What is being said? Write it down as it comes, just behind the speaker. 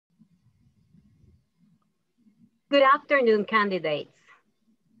Good afternoon, candidates,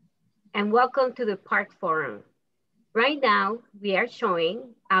 and welcome to the Park Forum. Right now, we are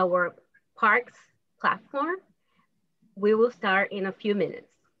showing our Parks platform. We will start in a few minutes.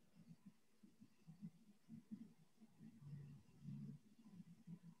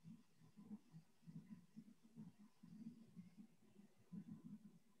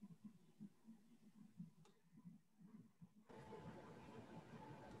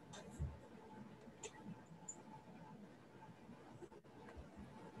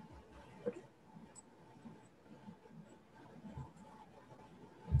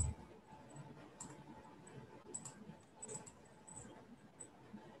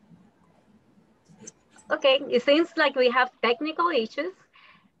 Okay, it seems like we have technical issues,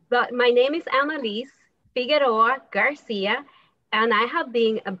 but my name is Annalise Figueroa Garcia, and I have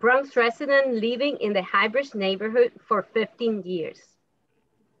been a Bronx resident living in the Highbridge neighborhood for 15 years.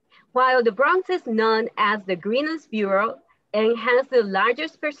 While the Bronx is known as the greenest borough and has the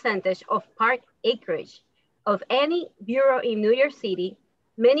largest percentage of park acreage of any borough in New York City,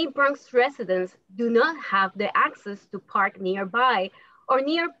 many Bronx residents do not have the access to park nearby or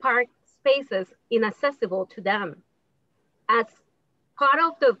near park spaces inaccessible to them. As part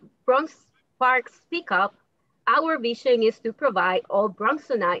of the Bronx Parks Speak Up, our vision is to provide all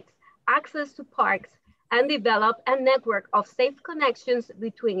Bronxonites access to parks and develop a network of safe connections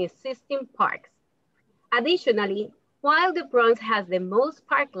between existing parks. Additionally, while the Bronx has the most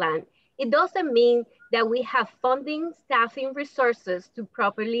parkland, it doesn't mean that we have funding, staffing, resources to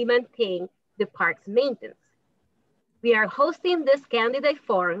properly maintain the park's maintenance. We are hosting this candidate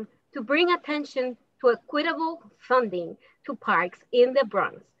forum to bring attention to equitable funding to parks in the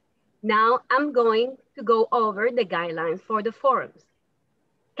Bronx. Now I'm going to go over the guidelines for the forums.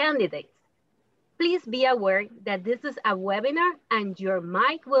 Candidates, please be aware that this is a webinar and your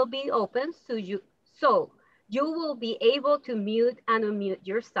mic will be open so you will be able to mute and unmute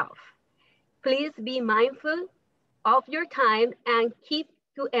yourself. Please be mindful of your time and keep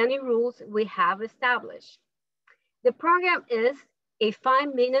to any rules we have established. The program is a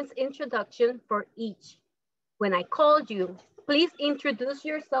 5-minute introduction for each. When I called you, please introduce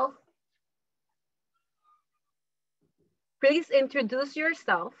yourself. Please introduce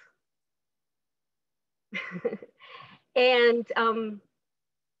yourself. And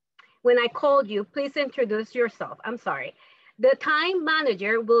when I called you, please introduce yourself. I'm sorry. The time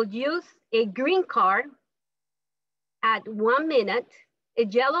manager will use a green card at 1 minute, a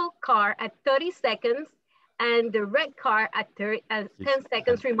yellow card at 30 seconds, and the red card at 10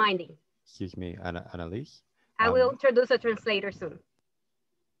 seconds reminding. Excuse me, Annalise. I will introduce a translator soon.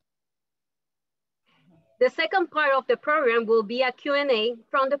 The second part of the program will be a Q&A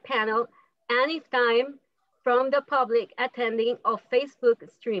from the panel and if time from the public attending of Facebook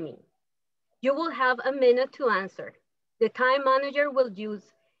streaming. You will have a minute to answer. The time manager will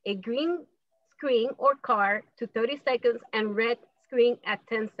use a green screen or card to 30 seconds and red screen at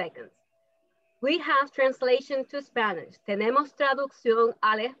 10 seconds. We have translation to Spanish. Tenemos traducción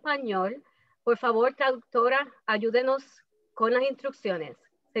al español. Por favor, traductora, ayúdenos con las instrucciones.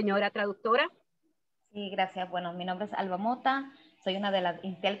 Señora traductora. Sí, gracias. Bueno, mi nombre es Alba Mota. Soy una de las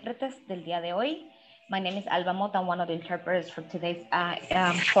intérpretes del día de hoy. My name is Alba Mota. I'm one of the interpreters for today's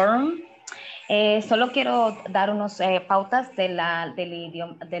forum. Solo quiero dar unos pautas de la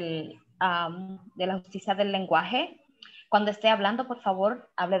justicia del lenguaje. Cuando esté hablando, por favor,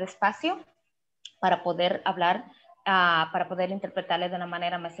 hable despacio para poder hablar, para poder interpretarle de una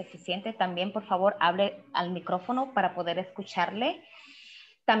manera más eficiente. También, por favor, hable al micrófono para poder escucharle.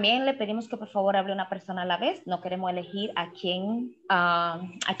 También le pedimos que, por favor, hable una persona a la vez. No queremos elegir a quién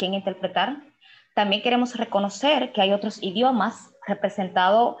interpretar. También queremos reconocer que hay otros idiomas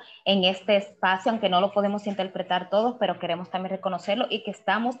representados en este espacio, aunque no lo podemos interpretar todos, pero queremos también reconocerlo y que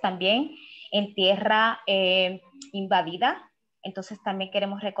estamos también en tierra invadida. Entonces, también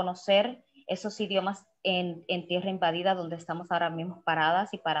queremos reconocer esos idiomas en tierra invadida donde estamos ahora mismo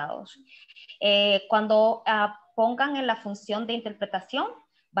paradas y parados. Cuando pongan en la función de interpretación,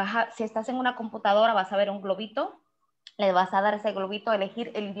 si estás en una computadora vas a ver un globito, le vas a dar ese globito,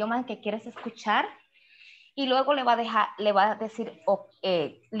 elegir el idioma que quieres escuchar y luego le va a decir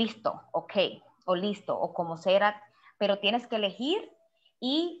listo, ok, o listo, o como sea, pero tienes que elegir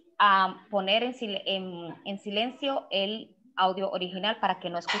y poner en silencio el audio original para que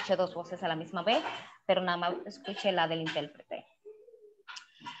no escuche dos voces a la misma vez, pero nada más escuche la del intérprete.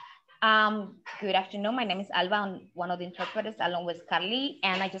 Good afternoon, my name is Alba. I'm one of the interpreters along with Carly,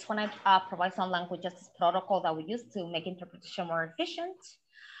 and I just want to provide some language justice protocol that we use to make interpretation more efficient.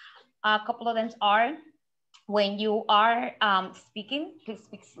 A couple of them are, when you are speaking, please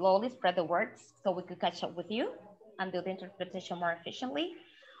speak slowly, spread the words so we could catch up with you. and do the interpretation more efficiently.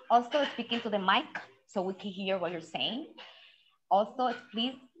 Also, speaking to the mic so we can hear what you're saying. Also,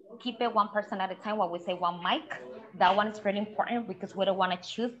 please keep it one person at a time when we say one mic. That one is really important because we don't want to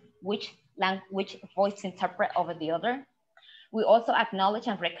choose which voice to interpret over the other. We also acknowledge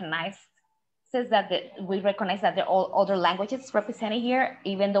and recognize we recognize that there are all other languages represented here,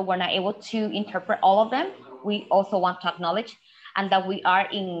 even though we're not able to interpret all of them. We also want to acknowledge and that we are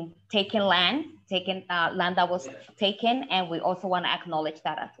in taken land that was taken, and we also want to acknowledge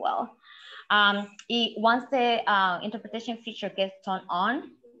that as well. Once the interpretation feature gets turned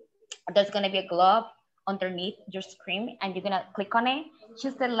on, there's going to be a globe underneath your screen, and you're going to click on it,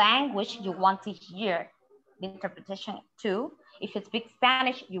 choose the language you want to hear the interpretation to. If you speak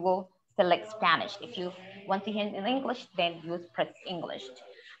Spanish, you will select Spanish. If you want to hear in English, then you press English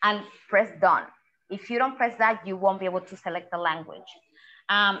and press done. If you don't press that, you won't be able to select the language.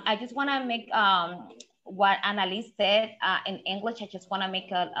 I just want to make what Annalise said in English. I just want to make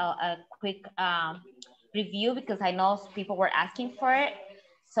a quick review because I know people were asking for it.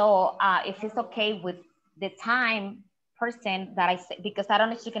 So if it's okay with the time person that I said, because I don't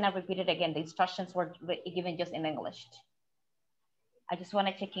know if you're gonna repeat it again. The instructions were given just in English. I just want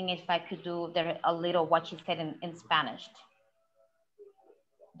to check in if I could do a little what she said in Spanish.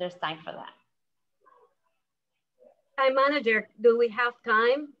 There's time for that. Time manager, do we have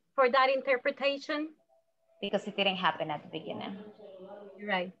time for that interpretation? Because it didn't happen at the beginning. You're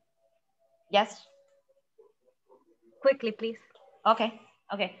right. Yes. Quickly, please. Okay.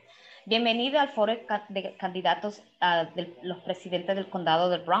 Bienvenido al foro de candidatos de los presidentes del condado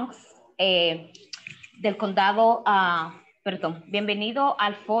del Bronx. Bienvenido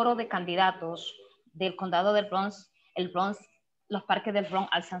al foro de candidatos del condado del Bronx. Los parques del Bronx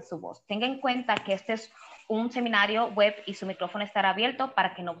alzan su voz. Tenga en cuenta que este es un seminario web y su micrófono estará abierto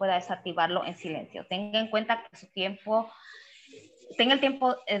para que no pueda desactivarlo en silencio. Tenga en cuenta que tenga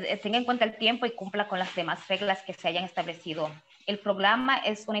en cuenta el tiempo y cumpla con las demás reglas que se hayan establecido. El programa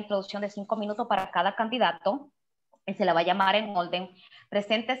es una introducción de 5 minutos para cada candidato y se la va a llamar en orden.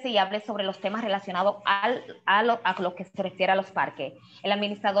 Preséntese y hable sobre los temas relacionados a lo que se refiere a los parques. El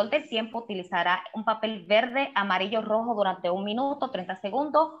administrador del tiempo utilizará un papel verde, amarillo, rojo durante 1 minuto, 30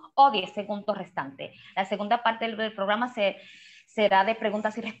 segundos o 10 segundos restantes. La segunda parte del programa será de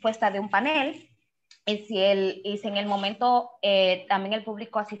preguntas y respuestas de un panel. Y si en el momento también el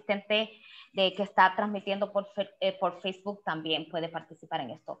público asistente que está transmitiendo por Facebook también puede participar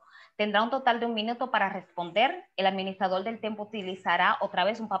en esto. Tendrá un total de 1 minuto para responder. El administrador del tiempo utilizará otra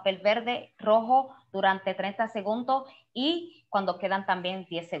vez un papel verde, rojo durante 30 segundos y cuando quedan también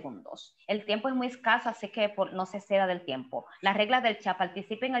 10 segundos. El tiempo es muy escaso, así que no se exceda del tiempo. Las reglas del chat: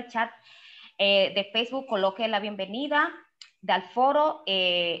 participe en el chat de Facebook, coloque la bienvenida al foro.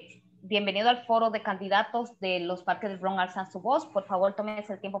 Bienvenido al foro de candidatos de los parques del Bronx alzan su voz. Por favor,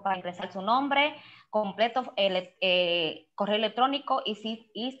 tómese el tiempo para ingresar su nombre completo, correo electrónico y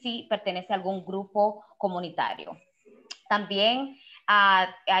si pertenece a algún grupo comunitario. También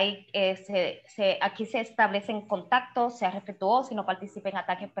aquí se establecen contactos, sea respetuoso y no participe en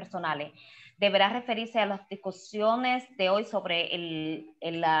ataques personales. Deberá referirse a las discusiones de hoy sobre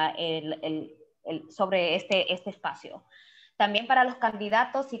sobre este espacio. También para los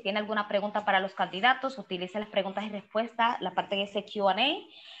candidatos, si tiene alguna pregunta para los candidatos, utilice las preguntas y respuestas, la parte de ese Q&A,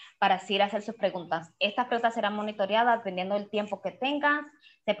 para así hacer sus preguntas. Estas preguntas serán monitoreadas dependiendo del tiempo que tengan,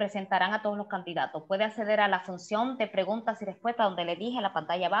 se presentarán a todos los candidatos. Puede acceder a la función de preguntas y respuestas donde le dije en la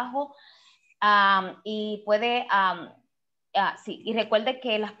pantalla abajo y puede... sí, y recuerde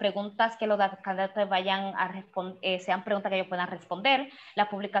que las preguntas que los candidatos vayan a responder sean preguntas que ellos puedan responder. Las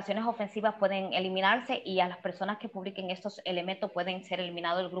publicaciones ofensivas pueden eliminarse y a las personas que publiquen estos elementos pueden ser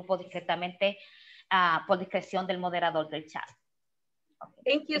eliminados del grupo discretamente por discreción del moderador del chat. Okay.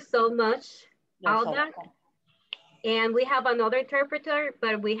 Thank you so much, Alda. And we have another interpreter,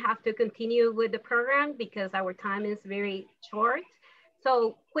 but we have to continue with the program because our time is very short.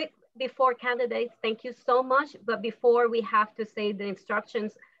 So quick. Before candidates, thank you so much. But before we have to say the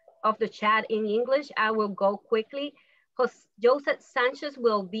instructions of the chat in English, I will go quickly. Joseph Sanchez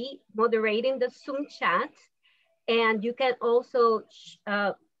will be moderating the Zoom chat. And you can also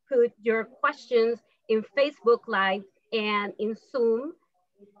put your questions in Facebook Live and in Zoom.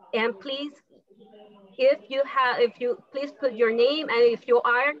 And please, please put your name, and if you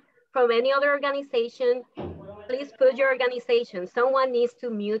are from any other organization, please put your organization. Someone needs to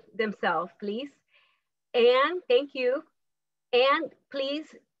mute themselves, please. And thank you. And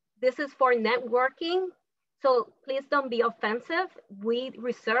please, this is for networking. So please don't be offensive. We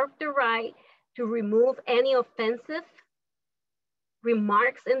reserve the right to remove any offensive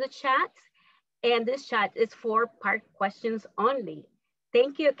remarks in the chat. And this chat is for park questions only.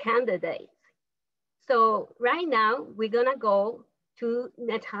 Thank you, candidates. So right now, we're gonna go to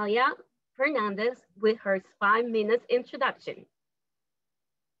Nathalia Fernandez with her 5 minutes introduction.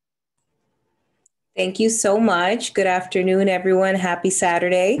 Thank you so much. Good afternoon, everyone. Happy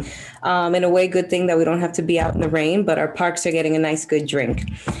Saturday. In a way, good thing that we don't have to be out in the rain, but our parks are getting a nice, good drink.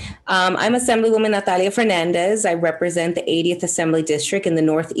 I'm Assemblywoman Nathalia Fernandez. I represent the 80th Assembly District in the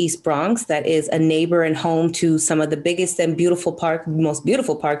Northeast Bronx. That is a neighbor and home to some of the biggest and most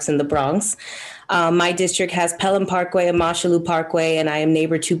beautiful parks in the Bronx. My district has Pelham Parkway and Mosholu Parkway, and I am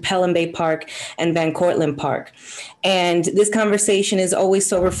neighbor to Pelham Bay Park and Van Cortlandt Park. And this conversation is always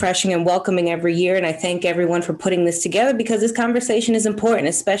so refreshing and welcoming every year. And I thank everyone for putting this together because this conversation is important,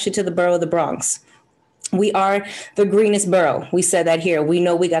 especially to the borough of the Bronx. We are the greenest borough. We said that here. We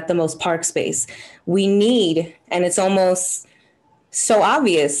know we got the most park space. We need, and it's almost so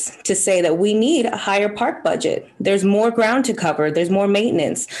obvious to say that we need a higher park budget. There's more ground to cover. There's more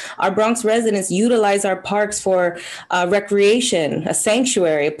maintenance. Our Bronx residents utilize our parks for recreation, a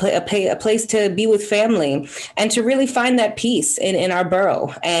sanctuary, a place to be with family, and to really find that peace in our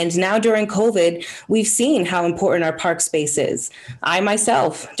borough. And now during COVID, we've seen how important our park space is. I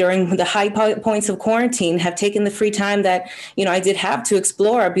myself, during the high points of quarantine, have taken the free time that I did have to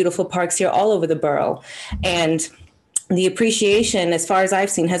explore our beautiful parks here all over the borough. And the appreciation, as far as I've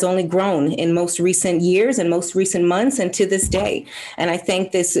seen, has only grown in most recent years and most recent months and to this day. And I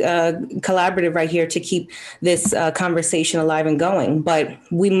thank this collaborative right here to keep this conversation alive and going. But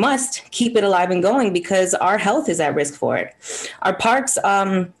we must keep it alive and going because our health is at risk for it. Our parks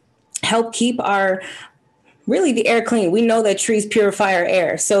help keep the air clean. We know that trees purify our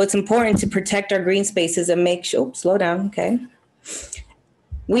air. So it's important to protect our green spaces and make sure, slow down, okay.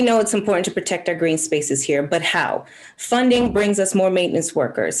 We know it's important to protect our green spaces here, but how? Funding brings us more maintenance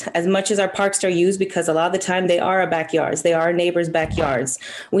workers. As much as our parks are used, because a lot of the time they are our backyards, they are our neighbors' backyards.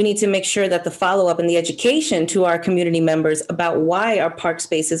 We need to make sure that the follow-up and the education to our community members about why our park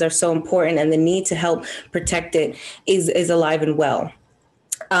spaces are so important and the need to help protect it is alive and well.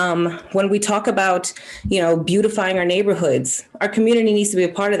 When we talk about, beautifying our neighborhoods, our community needs to be a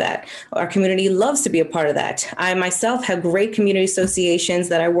part of that. Our community loves to be a part of that. I myself have great community associations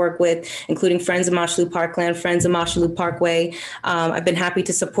that I work with, including Friends of Mosholu Parkland, Friends of Mosholu Parkway. I've been happy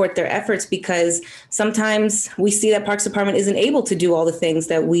to support their efforts because sometimes we see that Parks Department isn't able to do all the things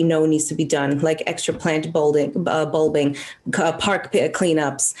that we know needs to be done, like extra plant bulbing, park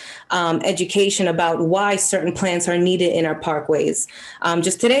cleanups, education about why certain plants are needed in our parkways.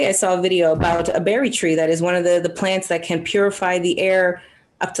 Just today, I saw a video about a berry tree that is one of the plants that can purify the air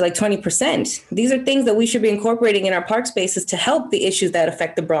up to like 20%. These are things that we should be incorporating in our park spaces to help the issues that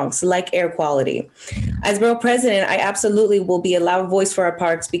affect the Bronx, like air quality. As borough president, I absolutely will be a loud voice for our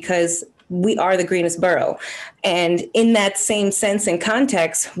parks because we are the greenest borough. And in that same sense and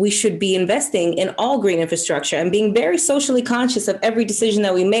context, we should be investing in all green infrastructure and being very socially conscious of every decision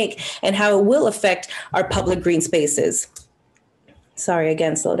that we make and how it will affect our public green spaces. Sorry,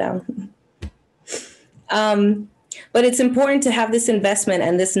 again, slow down. But it's important to have this investment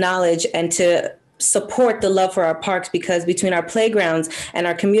and this knowledge and to support the love for our parks, because between our playgrounds and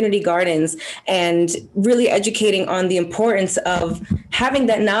our community gardens and really educating on the importance of having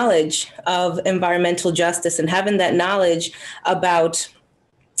that knowledge of environmental justice and having that knowledge about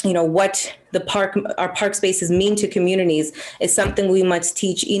what our park spaces mean to communities is something we must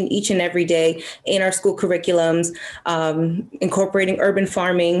teach in each and every day in our school curriculums, incorporating urban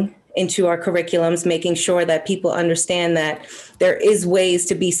farming into our curriculums, making sure that people understand that there is ways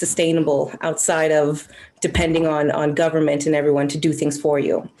to be sustainable outside of depending on government and everyone to do things for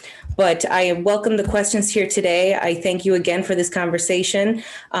you. But I welcome the questions here today. I thank you again for this conversation.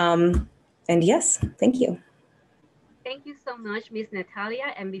 And yes, thank you. Thank you so much, Ms.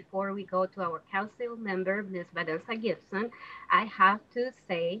 Nathalia. And before we go to our council member, Ms. Vanessa Gibson, I have to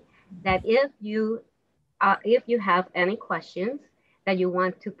say that if you have any questions that you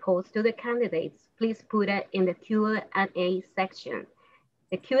want to pose to the candidates, please put it in the Q&A section.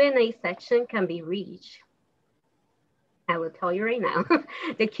 The Q&A section can be reached. I will tell you right now.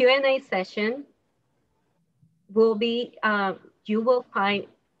 The Q&A session will be, the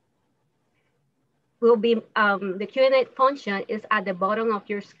Q&A function is at the bottom of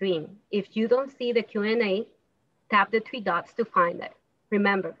your screen. If you don't see the Q&A, tap the 3 dots to find it.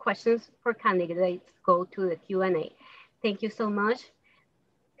 Remember, questions for candidates go to the Q&A. Thank you so much.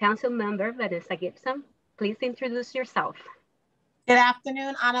 Council member Vanessa Gibson, please introduce yourself. Good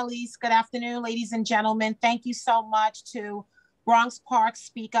afternoon, Annalise. Good afternoon, ladies and gentlemen. Thank you so much to Bronx Park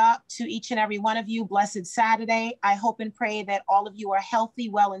Speak Up, to each and every one of you. Blessed Saturday. I hope and pray that all of you are healthy,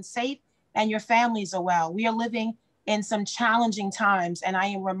 well, and safe and your families are well. We are living in some challenging times, and I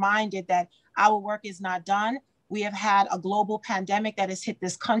am reminded that our work is not done. We have had a global pandemic that has hit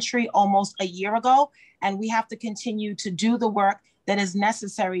this country almost a year ago, and we have to continue to do the work that is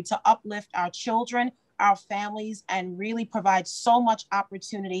necessary to uplift our children, our families, and really provide so much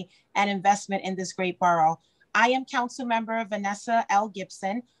opportunity and investment in this great borough. I am Council Member Vanessa L.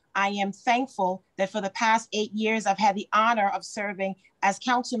 Gibson. I am thankful that for the past 8 years, I've had the honor of serving as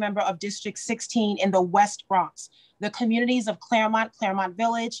Council Member of District 16 in the West Bronx. The communities of Claremont, Claremont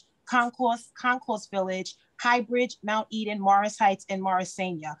Village, Concourse, Concourse Village, High Bridge, Mount Eden, Morris Heights, and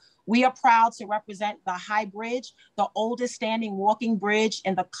Morrisania. We are proud to represent the High Bridge, the oldest standing walking bridge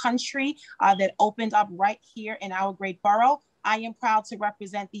in the country that opened up right here in our great borough. I am proud to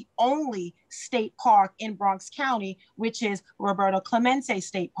represent the only state park in Bronx County, which is Roberto Clemente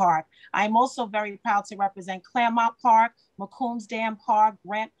State Park. I'm also very proud to represent Claremont Park, McCombs Dam Park,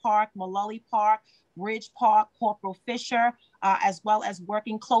 Grant Park, Mullally Park, Bridge Park, Corporal Fisher, as well as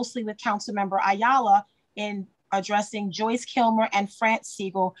working closely with Councilmember Ayala in addressing Joyce Kilmer and France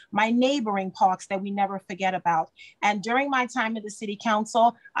Siegel, my neighboring parks that we never forget about. And during my time at the City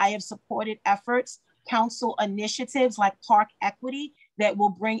Council, I have supported efforts, council initiatives like Park Equity that will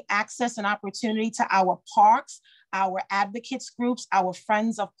bring access and opportunity to our parks, our advocates groups, our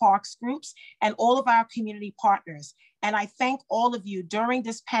Friends of Parks groups, and all of our community partners. And I thank all of you. During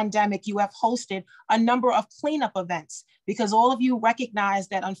this pandemic, you have hosted a number of cleanup events because all of you recognize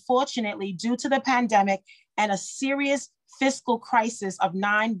that unfortunately, due to the pandemic and a serious fiscal crisis of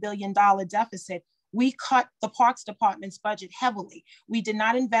 $9 billion deficit, we cut the Parks Department's budget heavily. We did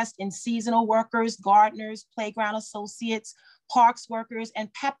not invest in seasonal workers, gardeners, playground associates, parks workers,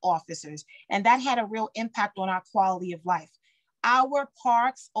 and PEP officers. And that had a real impact on our quality of life. Our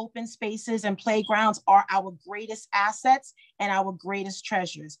parks, open spaces, and playgrounds are our greatest assets and our greatest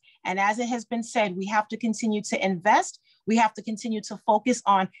treasures. And as it has been said, we have to continue to invest. We have to continue to focus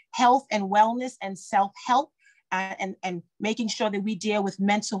on health and wellness and self-help, and making sure that we deal with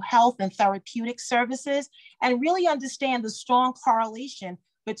mental health and therapeutic services, and really understand the strong correlation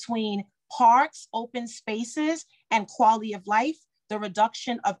between parks, open spaces, and quality of life, the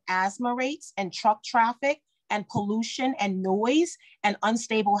reduction of asthma rates and truck traffic, and pollution and noise and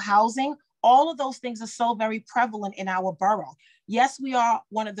unstable housing. All of those things are so very prevalent in our borough. Yes, we are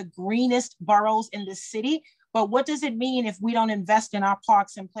one of the greenest boroughs in the city, but what does it mean if we don't invest in our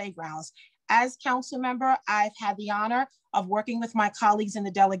parks and playgrounds? As council member, I've had the honor of working with my colleagues in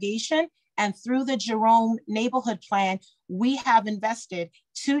the delegation, and through the Jerome Neighborhood Plan, we have invested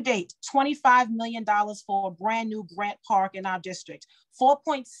to date $25 million for a brand new Grant Park in our district,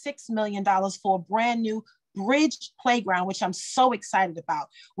 $4.6 million for a brand new Bridge Playground, which I'm so excited about.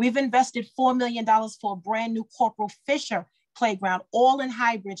 We've invested $4 million for a brand new Corporal Fisher Playground, all in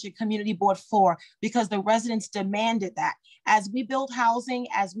High Bridge at Community Board 4, because the residents demanded that. As we build housing,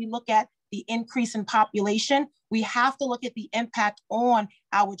 as we look at the increase in population, we have to look at the impact on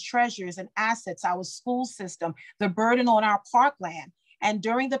our treasures and assets, our school system, the burden on our parkland. And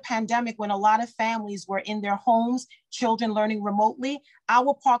during the pandemic, when a lot of families were in their homes, children learning remotely,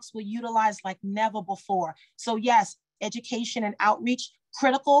 our parks were utilized like never before. So yes, education and outreach,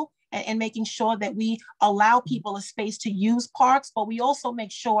 critical, and making sure that we allow people a space to use parks, but we also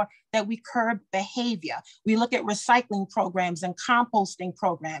make sure that we curb behavior. We look at recycling programs and composting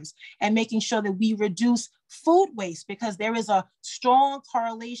programs and making sure that we reduce food waste, because there is a strong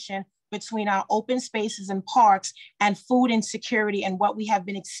correlation between our open spaces and parks and food insecurity and what we have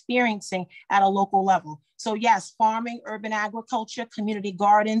been experiencing at a local level. So yes, farming, urban agriculture, community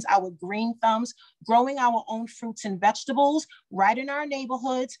gardens, our green thumbs, growing our own fruits and vegetables right in our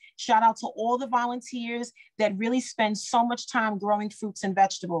neighborhoods. Shout out to all the volunteers that really spend so much time growing fruits and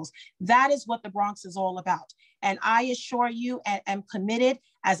vegetables. That is what the Bronx is all about. And I assure you, and am committed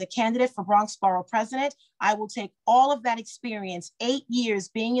as a candidate for Bronx Borough President, I will take all of that experience, 8 years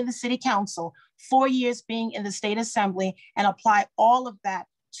being in the City Council, 4 years being in the State Assembly, and apply all of that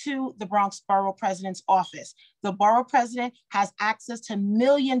to the Bronx Borough President's office. The Borough President has access to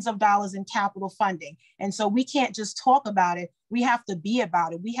millions of dollars in capital funding. And so we can't just talk about it, we have to be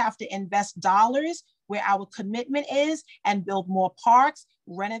about it. We have to invest dollars where our commitment is and build more parks,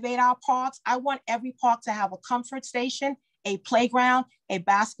 renovate our parks. I want every park to have a comfort station, a playground, a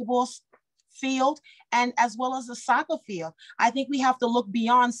basketball field, and as well as a soccer field. I think we have to look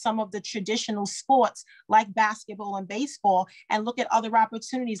beyond some of the traditional sports like basketball and baseball and look at other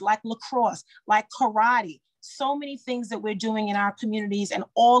opportunities like lacrosse, like karate. So many things that we're doing in our communities and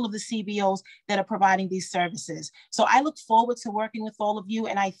all of the CBOs that are providing these services. So I look forward to working with all of you,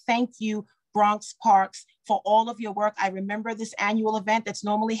 and I thank you Bronx Parks for all of your work. I remember this annual event that's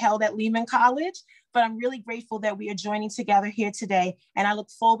normally held at Lehman College, but I'm really grateful that we are joining together here today. And I look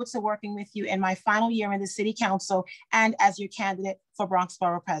forward to working with you in my final year in the City Council and as your candidate for Bronx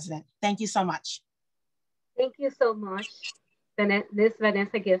Borough President. Thank you so much. Thank you so much, Ms.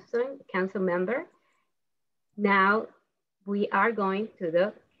 Vanessa Gibson, Council Member. Now we are going to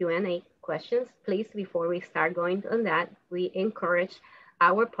the Q&A questions. Please, before we start going on that, we encourage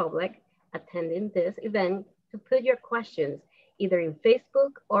our public attending this event to put your questions either in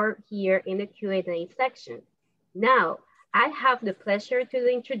Facebook or here in the Q&A section. Now, I have the pleasure to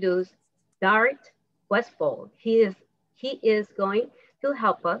introduce Dart Westfold. He is going to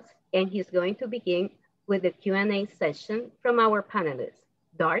help us, and he's going to begin with the Q&A session from our panelists.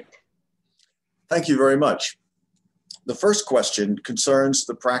 Dart. Thank you very much. The first question concerns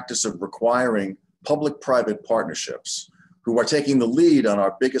the practice of requiring public-private partnerships who are taking the lead on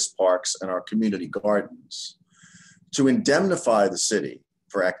our biggest parks and our community gardens to indemnify the city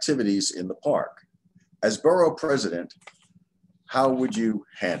for activities in the park. As Borough President, how would you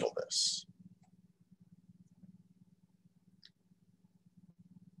handle this?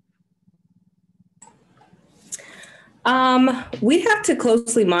 We'd have to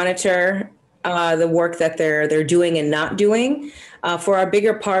closely monitor the work that they're doing and not doing. For our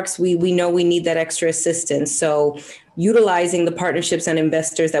bigger parks, we know we need that extra assistance. So utilizing the partnerships and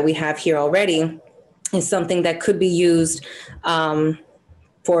investors that we have here already is something that could be used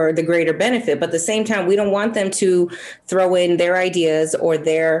for the greater benefit. But at the same time, we don't want them to throw in their ideas or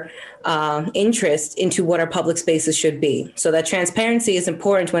their interest into what our public spaces should be. So that transparency is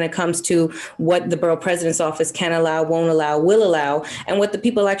important when it comes to what the Borough President's Office can allow, won't allow, will allow, and what the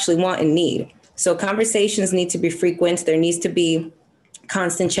people actually want and need. So conversations need to be frequent. There needs to be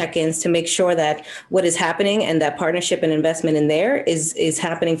constant check-ins to make sure that what is happening and that partnership and investment in there is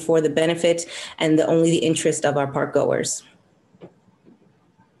happening for the benefit and only the interest of our park goers.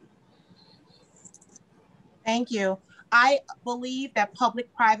 Thank you. I believe that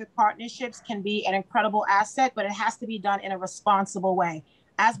public-private partnerships can be an incredible asset, but it has to be done in a responsible way.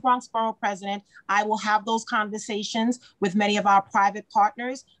 As Bronx Borough President, I will have those conversations with many of our private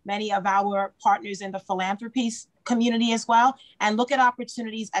partners, many of our partners in the philanthropy community as well, and look at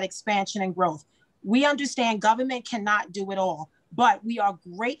opportunities at expansion and growth. We understand government cannot do it all, but we are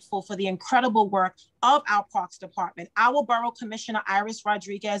grateful for the incredible work of our Parks Department. Our Borough Commissioner, Iris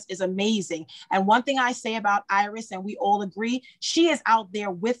Rodriguez, is amazing. And one thing I say about Iris, and we all agree, she is out there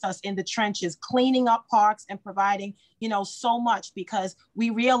with us in the trenches, cleaning up parks and providing, so much, because we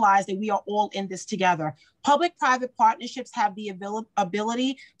realize that we are all in this together. Public-private partnerships have the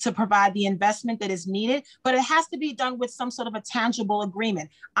ability to provide the investment that is needed, but it has to be done with some sort of a tangible agreement.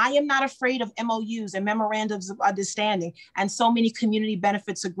 I am not afraid of MOUs and memorandums of understanding and so many community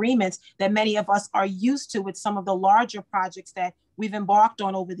benefits agreements that many of us are used to with some of the larger projects that we've embarked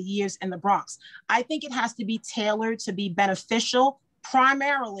on over the years in the Bronx. I think it has to be tailored to be beneficial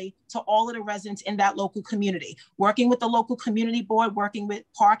primarily to all of the residents in that local community, working with the local community board, working with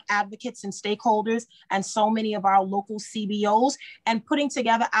park advocates and stakeholders, and so many of our local CBOs, and putting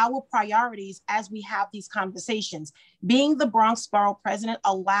together our priorities as we have these conversations. Being the Bronx Borough President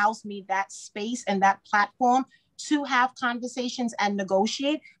allows me that space and that platform to have conversations and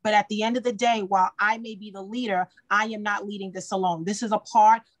negotiate. But at the end of the day, while I may be the leader, I am not leading this alone. This is a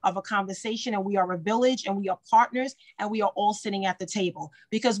part of a conversation, and we are a village and we are partners and we are all sitting at the table,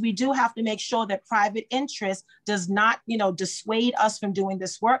 because we do have to make sure that private interest does not, dissuade us from doing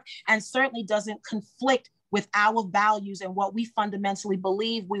this work, and certainly doesn't conflict with our values and what we fundamentally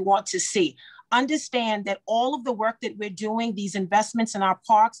believe we want to see. Understand that all of the work that we're doing, these investments in our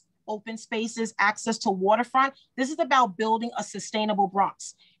parks, open spaces, access to waterfront, this is about building a sustainable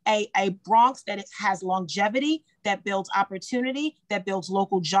Bronx, a Bronx that has longevity, that builds opportunity, that builds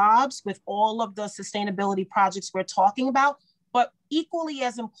local jobs with all of the sustainability projects we're talking about. But equally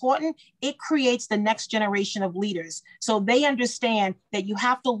as important, it creates the next generation of leaders. So they understand that you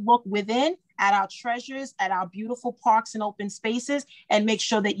have to look within at our treasures, at our beautiful parks and open spaces, and make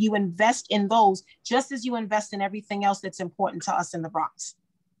sure that you invest in those just as you invest in everything else that's important to us in the Bronx.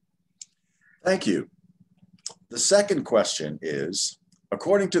 Thank you. The second question is,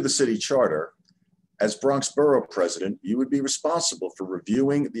 according to the city charter, as Bronx Borough President, you would be responsible for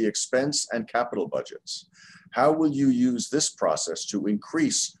reviewing the expense and capital budgets. How will you use this process to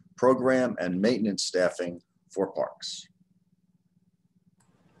increase program and maintenance staffing for parks?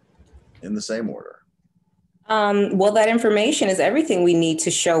 In the same order. Well, that information is everything we need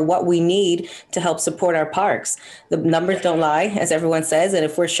to show what we need to help support our parks. The numbers don't lie, as everyone says. And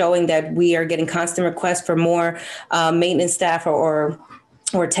if we're showing that we are getting constant requests for more maintenance staff or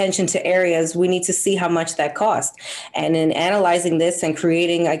or attention to areas, we need to see how much that costs. And in analyzing this and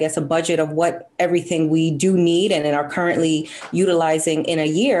creating, I guess, a budget of what everything we do need and are currently utilizing in a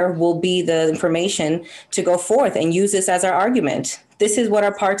year will be the information to go forth and use this as our argument. This is what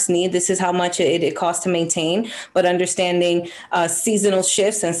our parks need. This is how much it costs to maintain, but understanding seasonal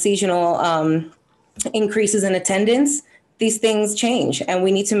shifts and seasonal increases in attendance, these things change, and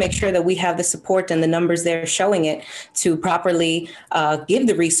we need to make sure that we have the support and the numbers there showing it to properly give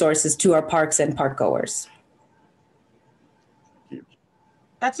the resources to our parks and park goers.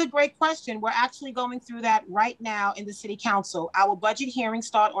 That's a great question. We're actually going through that right now in the City Council. Our budget hearings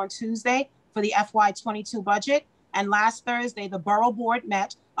start on Tuesday for the FY22 budget. And last Thursday, the Borough Board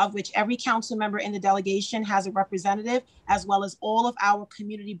met, of which every council member in the delegation has a representative, as well as all of our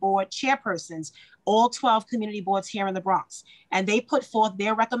community board chairpersons, all 12 community boards here in the Bronx. And they put forth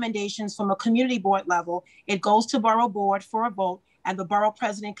their recommendations from a community board level. It goes to Borough Board for a vote, and the Borough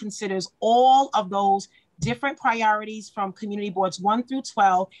President considers all of those different priorities from community boards 1 through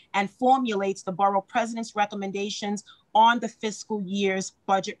 12 and formulates the Borough President's recommendations on the fiscal year's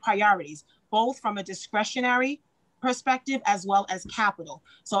budget priorities, both from a discretionary perspective as well as capital.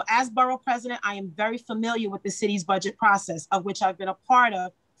 So as Borough President, I am very familiar with the city's budget process, of which I've been a part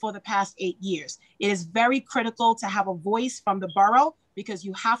of for the past 8 years. It is very critical to have a voice from the borough because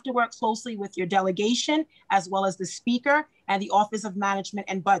you have to work closely with your delegation as well as the speaker and the Office of Management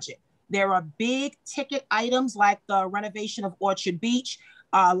and Budget. There are big ticket items like the renovation of Orchard Beach,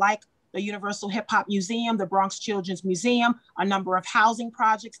 like the Universal Hip Hop Museum, the Bronx Children's Museum, a number of housing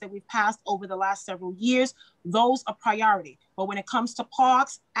projects that we've passed over the last several years. Those are priority. But when it comes to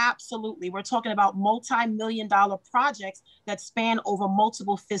parks, absolutely. We're talking about multi-million-dollar projects that span over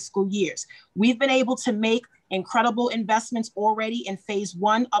multiple fiscal years. We've been able to make incredible investments already in phase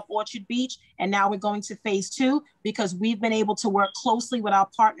 1 of Orchard Beach, and now we're going to phase 2 because we've been able to work closely with our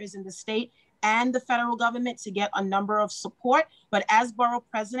partners in the state and the federal government to get a number of support. But as Borough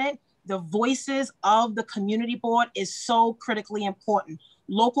President, the voices of the community board is so critically important.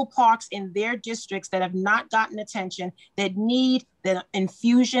 Local parks in their districts that have not gotten attention, that need the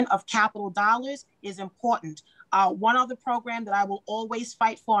infusion of capital dollars is important. One other program that I will always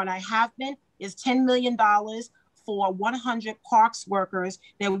fight for, and I have been, is $10 million for 100 parks workers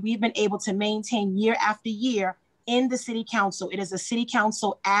that we've been able to maintain year after year in the City Council. It is a City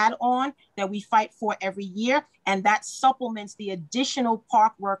Council add-on that we fight for every year, and that supplements the additional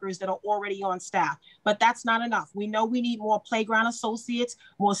park workers that are already on staff. But that's not enough. We know we need more playground associates,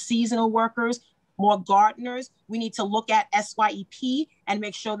 more seasonal workers, more gardeners. We need to look at SYEP and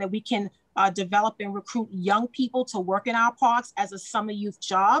make sure that we can develop and recruit young people to work in our parks as a summer youth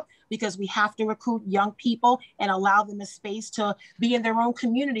job, because we have to recruit young people and allow them a space to be in their own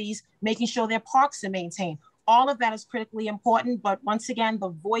communities, making sure their parks are maintained. All of that is critically important, but once again, the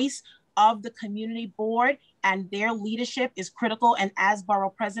voice of the community board and their leadership is critical. And as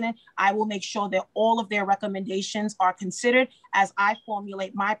Borough President, I will make sure that all of their recommendations are considered as I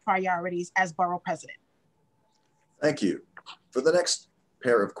formulate my priorities as Borough President. Thank you. For the next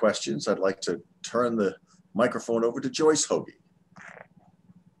pair of questions, I'd like to turn the microphone over to Joyce Hoagie.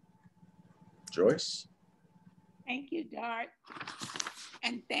 Joyce. Thank you, Dart.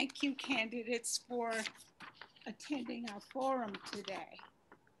 And thank you, candidates, for attending our forum today.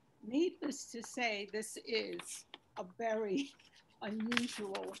 Needless to say, this is a very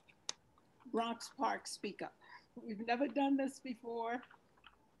unusual Bronx Park Speak Up. We've never done this before.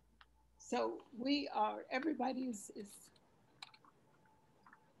 So everybody is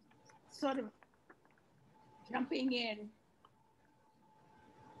sort of jumping in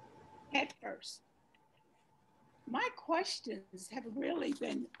head first. My questions have really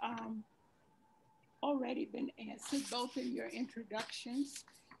been already been answered, both in your introductions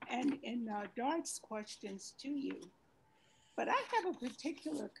and in Dart's questions to you. But I have a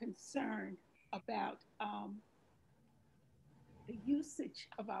particular concern about the usage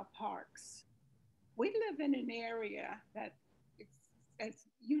of our parks. We live in an area that, as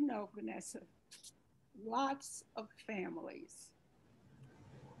you know, Vanessa, lots of families,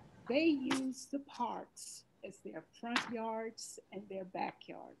 they use the parks as their front yards and their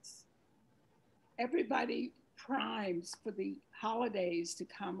backyards. Everybody primes for the holidays to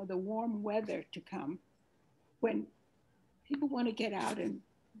come or the warm weather to come when people want to get out and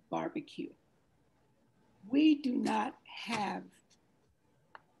barbecue. We do not have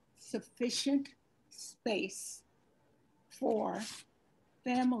sufficient space for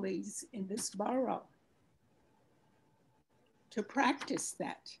families in this borough to practice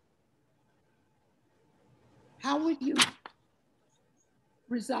that. How would you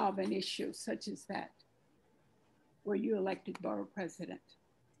resolve an issue such as that were you elected borough president?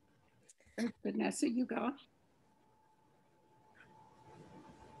 Vanessa, you go.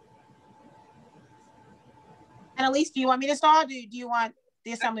 Annalise, do you want me to start, or do you want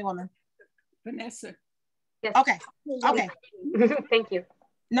the Assemblywoman? Vanessa. Yes. Okay. Okay. Thank you.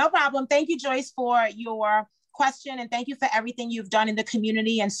 No problem. Thank you, Joyce, for your question, and thank you for everything you've done in the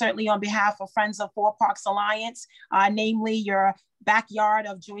community, and certainly on behalf of Friends of Four Parks Alliance, namely your backyard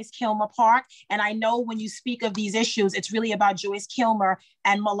of Joyce Kilmer Park. And I know when you speak of these issues, it's really about Joyce Kilmer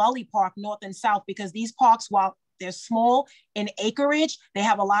and Mullally Park, North and South, because these parks, while they're small in acreage, they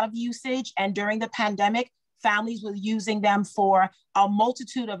have a lot of usage. And during the pandemic, families were using them for a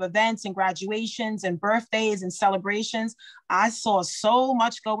multitude of events and graduations and birthdays and celebrations. I saw so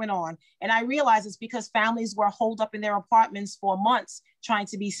much going on. And I realized it's because families were holed up in their apartments for months trying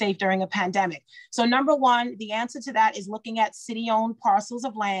to be safe during a pandemic. So number one, the answer to that is looking at city-owned parcels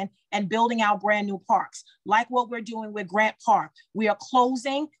of land and building out brand new parks, like what we're doing with Grant Park. We are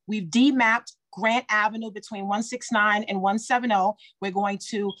closing, we've demapped Grant Avenue between 169 and 170. We're going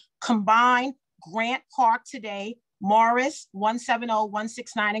to combine Grant Park today, Morris, 170,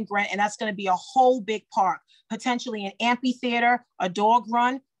 169, and Grant, and that's going to be a whole big park, potentially an amphitheater, a dog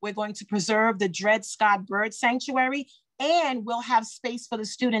run. We're going to preserve the Dred Scott Bird Sanctuary, and we'll have space for the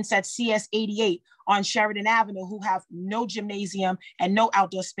students at CS 88 on Sheridan Avenue who have no gymnasium and no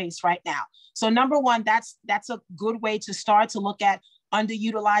outdoor space right now. So number one, that's a good way to start to look at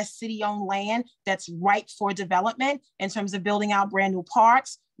underutilized city-owned land that's ripe for development in terms of building out brand new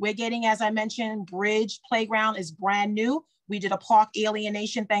parks. We're getting, as I mentioned, Bridge Playground is brand new. We did a park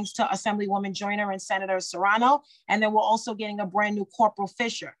alienation thanks to Assemblywoman Joyner and Senator Serrano. And then we're also getting a brand new Corporal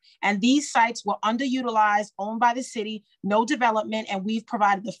Fisher. And these sites were underutilized, owned by the city, no development, and we've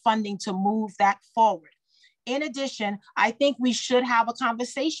provided the funding to move that forward. In addition, I think we should have a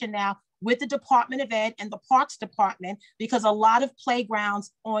conversation now with the Department of Ed and the Parks Department, because a lot of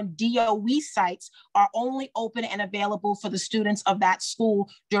playgrounds on DOE sites are only open and available for the students of that school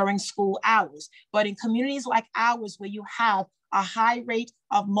during school hours. But in communities like ours, where you have a high rate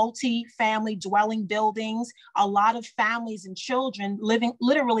of multi-family dwelling buildings, a lot of families and children living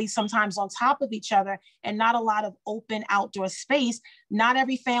literally sometimes on top of each other, and not a lot of open outdoor space, not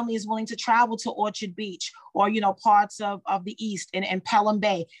every family is willing to travel to Orchard Beach or, you know, parts of the East and Pelham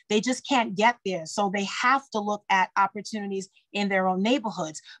Bay. They just can't get there. So they have to look at opportunities in their own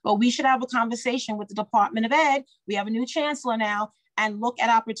neighborhoods. But we should have a conversation with the Department of Ed. We have a new chancellor now, and look at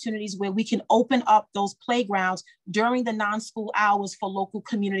opportunities where we can open up those playgrounds during the non-school hours for local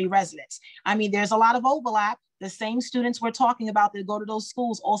community residents. I mean, there's a lot of overlap. The same students we're talking about that go to those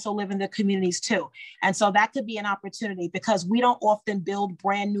schools also live in the communities too. And so that could be an opportunity, because we don't often build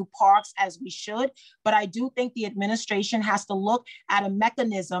brand new parks as we should. But I do think the administration has to look at a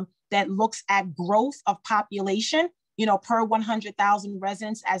mechanism that looks at growth of population, you know, per 100,000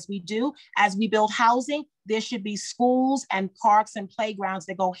 residents as we do. As we build housing, there should be schools and parks and playgrounds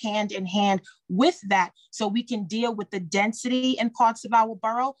that go hand in hand with that, so we can deal with the density in parts of our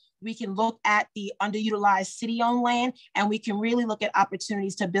borough. We can look at the underutilized city-owned land, and we can really look at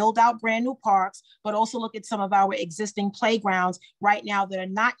opportunities to build out brand new parks, but also look at some of our existing playgrounds right now that are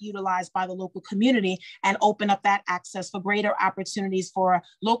not utilized by the local community, and open up that access for greater opportunities for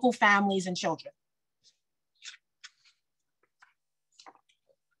local families and children.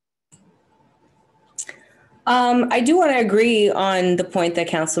 I do want to agree on the point that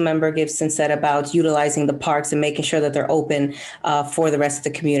Councilmember Gibson said about utilizing the parks and making sure that they're open for the rest of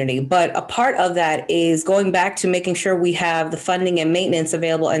the community. But a part of that is going back to making sure we have the funding and maintenance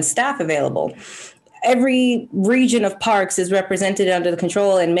available and staff available. Every region of parks is represented under the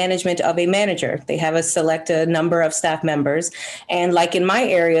control and management of a manager. They have a select number of staff members. And like in my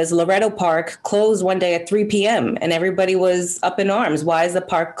areas, Loretto Park closed one day at 3 p.m. and everybody was up in arms. Why is the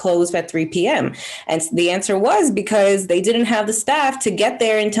park closed at 3 p.m.? And the answer was because they didn't have the staff to get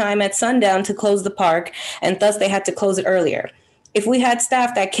there in time at sundown to close the park, and thus they had to close it earlier. If we had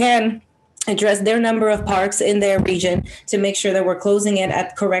staff that can address their number of parks in their region to make sure that we're closing it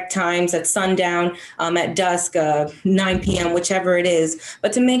at correct times, at sundown, at dusk, 9 p.m., whichever it is,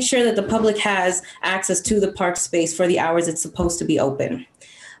 but to make sure that the public has access to the park space for the hours it's supposed to be open.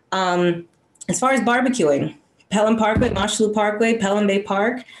 As far as barbecuing, Pelham Parkway, Mosholu Parkway, Pelham Bay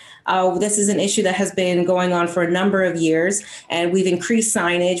Park, this is an issue that has been going on for a number of years, and we've increased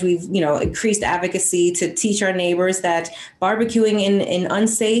signage. We've, increased advocacy to teach our neighbors that barbecuing in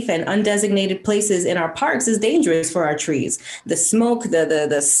unsafe and undesignated places in our parks is dangerous for our trees. The smoke,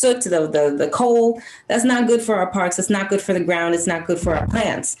 the soot, the coal, that's not good for our parks. It's not good for the ground. It's not good for our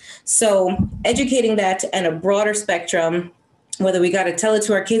plants. So educating that and a broader spectrum whether we got to tell it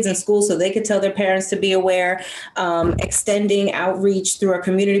to our kids in school so they could tell their parents to be aware, extending outreach through our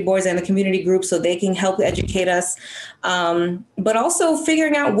community boards and the community groups so they can help educate us, but also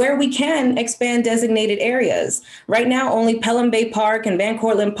figuring out where we can expand designated areas. Right now, only Pelham Bay Park and Van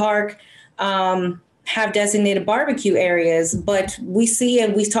Cortlandt Park have designated barbecue areas, but we see,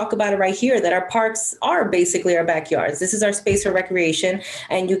 and we talk about it right here, that our parks are basically our backyards. This is our space for recreation,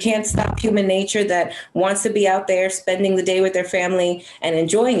 and you can't stop human nature that wants to be out there spending the day with their family and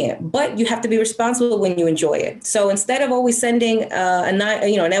enjoying it, but you have to be responsible when you enjoy it. So instead of always sending an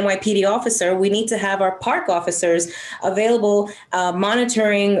NYPD officer, we need to have our park officers available,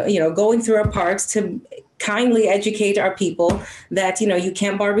 monitoring, going through our parks to kindly educate our people that, you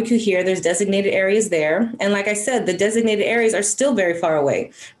can't barbecue here. There's designated areas there. And like I said, the designated areas are still very far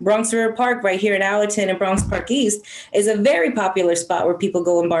away. Bronx River Park right here in Allerton and Bronx Park East is a very popular spot where people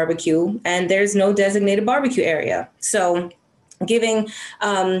go and barbecue, and there's no designated barbecue area. So giving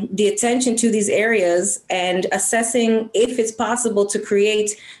the attention to these areas and assessing if it's possible to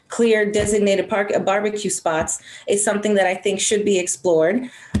create clear designated barbecue spots is something that I think should be explored,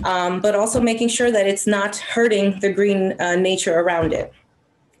 but also making sure that it's not hurting the green nature around it.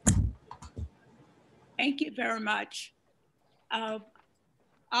 Thank you very much.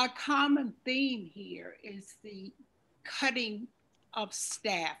 Our common theme here is the cutting of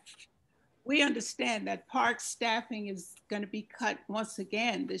staff. We understand that park staffing is going to be cut once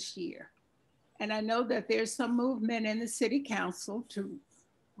again this year. And I know that there's some movement in the city council to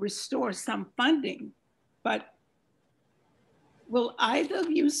restore some funding, but will either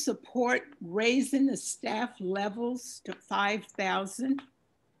of you support raising the staff levels to 5,000?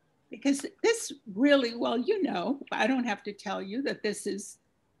 Because this really, well, I don't have to tell you that this is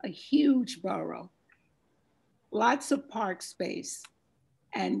a huge borough, lots of park space.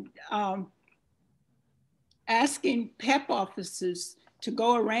 And asking PEP officers to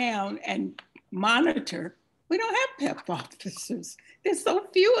go around and monitor, we don't have PEP officers. There's so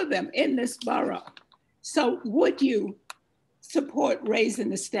few of them in this borough. So would you support raising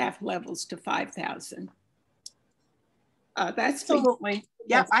the staff levels to 5,000? That's absolutely.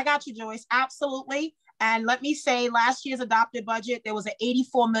 Yep, I got you, Joyce. Absolutely. And let me say, last year's adopted budget, there was an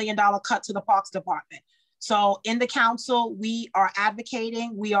 $84 million cut to the Parks Department. So in the council, we are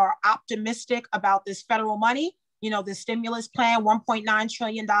advocating, we are optimistic about this federal money, the stimulus plan, $1.9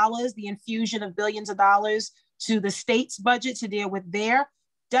 trillion, the infusion of billions of dollars to the state's budget to deal with their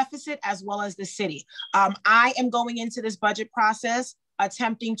deficit as well as the city. I am going into this budget process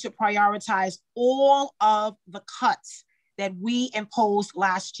attempting to prioritize all of the cuts that we imposed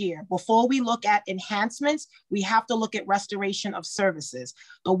last year. Before we look at enhancements, we have to look at restoration of services.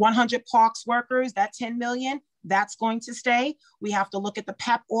 The 100 parks workers, that 10 million, that's going to stay. We have to look at the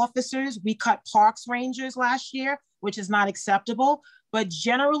PEP officers. We cut parks rangers last year, which is not acceptable. But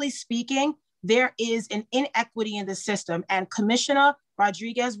generally speaking, there is an inequity in the system, and Commissioner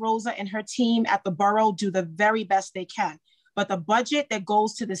Rodriguez Rosa and her team at the borough do the very best they can. But the budget that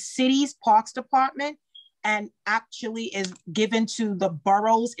goes to the city's parks department and actually is given to the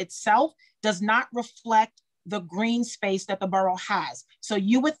boroughs itself does not reflect the green space that the borough has. So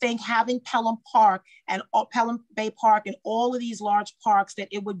you would think having Pelham Park and Pelham Bay Park and all of these large parks that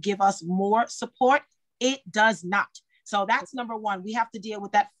it would give us more support. It does not. So that's number one. We have to deal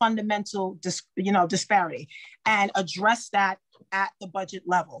with that fundamental disparity and address that at the budget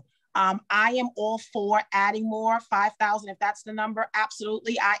level. I am all for adding more, 5,000 if that's the number.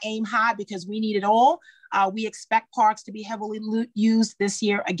 Absolutely, I aim high because we need it all. We expect parks to be heavily used this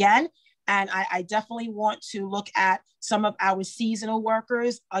year again. And I definitely want to look at some of our seasonal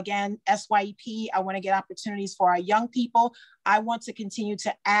workers. Again, SYEP, I want to get opportunities for our young people. I want to continue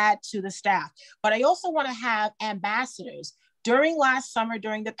to add to the staff. But I also want to have ambassadors. During last summer,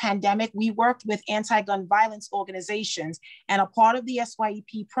 during the pandemic, we worked with anti-gun violence organizations, and a part of the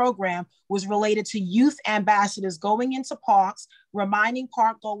SYEP program was related to youth ambassadors going into parks, reminding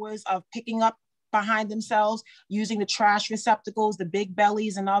park goers of picking up behind themselves, using the trash receptacles, the big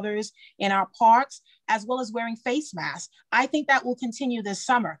bellies and others in our parks, as well as wearing face masks. I think that will continue this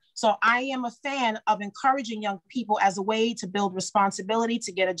summer. So I am a fan of encouraging young people as a way to build responsibility,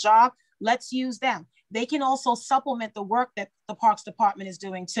 to get a job. Let's use them. They can also supplement the work that the Parks Department is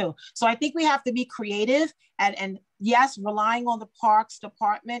doing too. So I think we have to be creative, and yes, relying on the Parks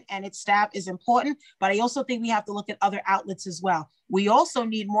Department and its staff is important, but I also think we have to look at other outlets as well. We also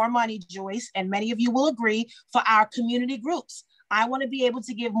need more money, Joyce, and many of you will agree, for our community groups. I want to be able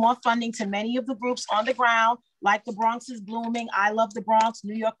to give more funding to many of the groups on the ground, like the Bronx is Blooming, I Love the Bronx,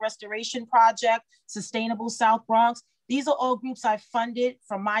 New York Restoration Project, Sustainable South Bronx. These are all groups I've funded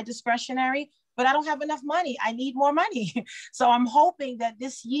from my discretionary, but I don't have enough money. I need more money. So I'm hoping that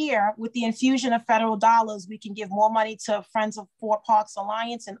this year, with the infusion of federal dollars, we can give more money to Friends of Four Parks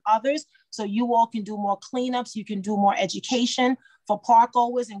Alliance and others. So you all can do more cleanups, you can do more education for park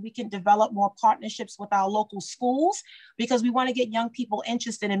goers, and we can develop more partnerships with our local schools, because we want to get young people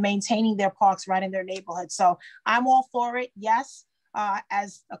interested in maintaining their parks right in their neighborhood. So I'm all for it, yes,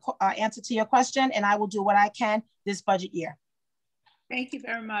 as an answer to your question, and I will do what I can this budget year. Thank you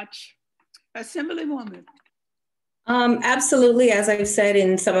very much. Assemblywoman. Absolutely. As I've said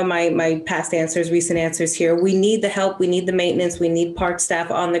in some of my past answers, recent answers here, we need the help, we need the maintenance, we need park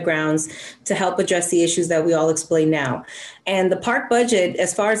staff on the grounds to help address the issues that we all explain now. And the park budget,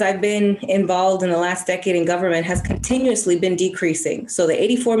 as far as I've been involved in the last decade in government, has continuously been decreasing. So the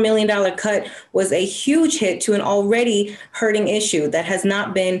 $84 million cut was a huge hit to an already hurting issue that has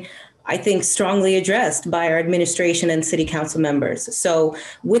not been, I think, strongly addressed by our administration and city council members. So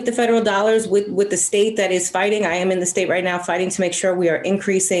with the federal dollars, with the state that is fighting, I am in the state right now fighting to make sure we are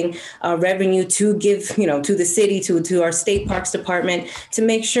increasing revenue to give, to the city, to our state parks department, to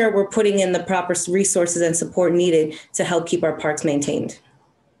make sure we're putting in the proper resources and support needed to help keep our parks maintained.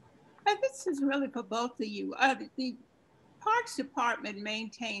 And this is really for both of you. The Parks Department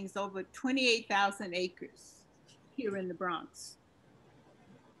maintains over 28,000 acres here in the Bronx.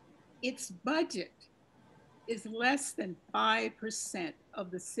 Its budget is less than 5%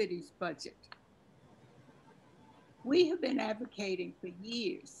 of the city's budget. We have been advocating for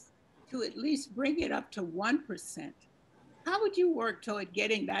years to at least bring it up to 1%. How would you work toward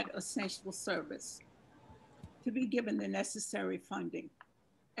getting that essential service to be given the necessary funding?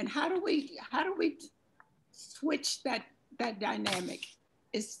 And how do we switch that dynamic?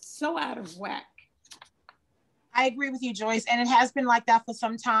 It's so out of whack. I agree with you, Joyce, and it has been like that for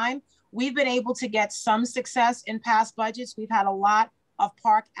some time. We've been able to get some success in past budgets. We've had a lot of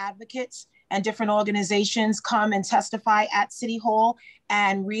park advocates and different organizations come and testify at City Hall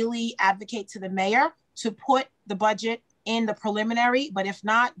and really advocate to the mayor to put the budget in the preliminary, but if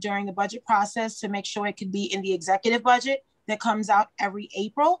not, during the budget process, to make sure it could be in the executive budget that comes out every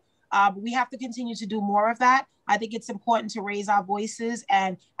April. We have to continue to do more of that. I think it's important to raise our voices,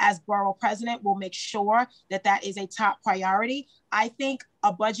 and as borough president, we'll make sure that that is a top priority. I think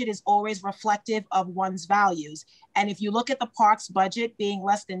a budget is always reflective of one's values. And if you look at the parks budget being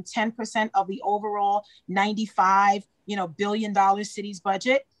less than 10% of the overall $95 billion city's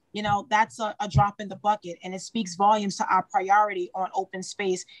budget, that's a drop in the bucket, and it speaks volumes to our priority on open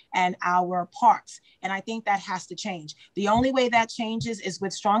space and our parks. And I think that has to change. The only way that changes is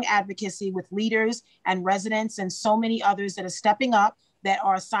with strong advocacy with leaders and residents and so many others that are stepping up, that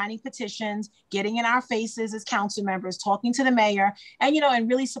are signing petitions, getting in our faces as council members, talking to the mayor, and and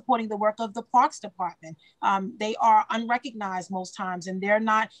really supporting the work of the Parks Department. They are unrecognized most times, and they're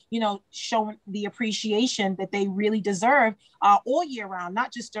not, showing the appreciation that they really deserve all year round,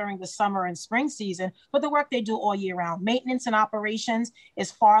 not just during the summer and spring season, but the work they do all year round. Maintenance and operations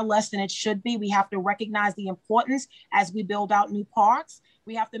is far less than it should be. We have to recognize the importance as we build out new parks.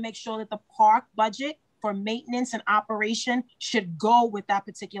 We have to make sure that the park budget for maintenance and operation should go with that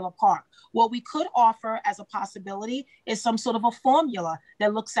particular park. What we could offer as a possibility is some sort of a formula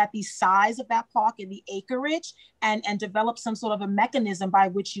that looks at the size of that park and the acreage and develop some sort of a mechanism by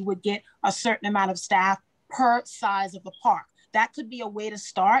which you would get a certain amount of staff per size of the park. That could be a way to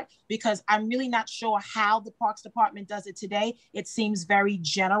start, because I'm really not sure how the Parks Department does it today. It seems very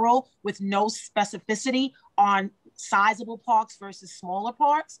general with no specificity on sizable parks versus smaller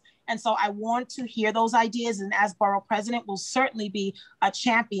parks. And so I want to hear those ideas. And as borough president, will certainly be a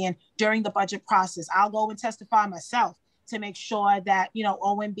champion during the budget process. I'll go and testify myself to make sure that,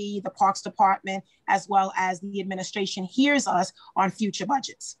 OMB, the Parks Department, as well as the administration hears us on future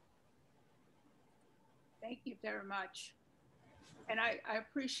budgets. Thank you very much. And I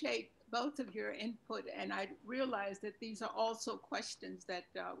appreciate both of your input, and I realize that these are also questions that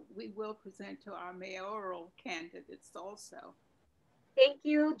we will present to our mayoral candidates also. Thank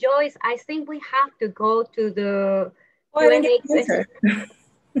you, Joyce. I think we have to go to the Q&A session.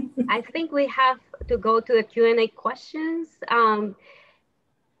 I think we have to go to the Q&A questions.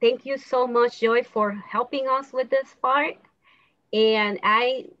 Thank you so much, Joy, for helping us with this part. And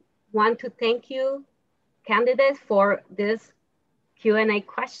I want to thank you, candidates, for this Q&A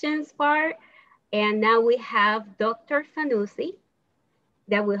questions part. And now we have Dr. Fanusi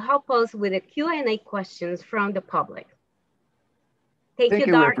that will help us with the Q&A questions from the public. Thank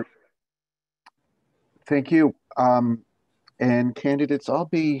you, Dr. Thank you. And candidates, I'll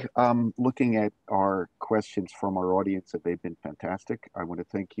be looking at our questions from our audience, and they've been fantastic. I want to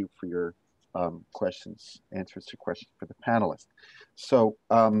thank you for your answers to questions for the panelists. So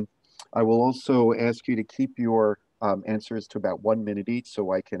I will also ask you to keep your answers to about 1 minute each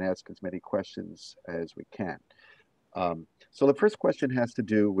so I can ask as many questions as we can. So the first question has to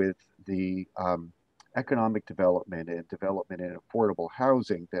do with the economic development and development in affordable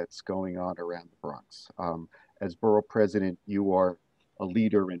housing that's going on around the Bronx. As borough president, you are a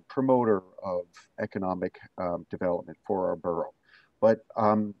leader and promoter of economic development for our borough. But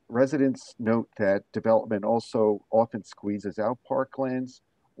residents note that development also often squeezes out parklands,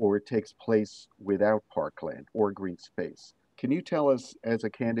 or it takes place without parkland or green space. Can you tell us, as a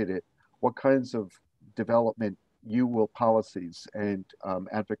candidate, what kinds of development policies and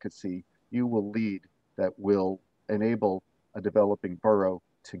advocacy you will lead that will enable a developing borough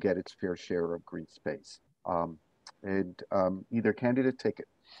to get its fair share of green space? Either candidate, take it.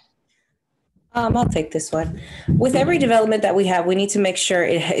 I'll take this one. With every development that we have, we need to make sure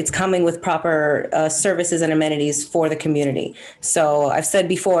it's coming with proper services and amenities for the community. So I've said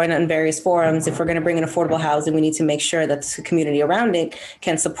before in various forums, if we're going to bring in affordable housing, we need to make sure that the community around it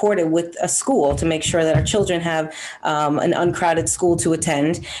can support it with a school to make sure that our children have an uncrowded school to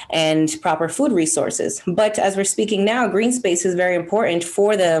attend and proper food resources. But as we're speaking now, green space is very important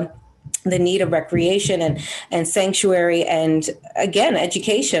for the need of recreation and sanctuary and, again,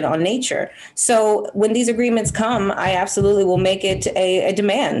 education on nature. So when these agreements come, I absolutely will make it a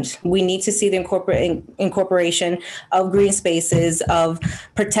demand. We need to see the incorporation of green spaces, of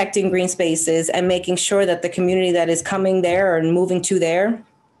protecting green spaces, and making sure that the community that is coming there and moving to there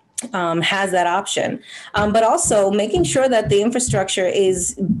has that option, but also making sure that the infrastructure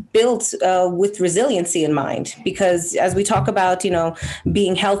is built with resiliency in mind, because as we talk about,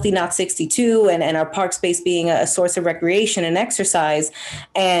 being healthy, not 62, and our park space being a source of recreation and exercise,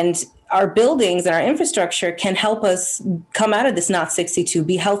 and our buildings and our infrastructure can help us come out of this not 62,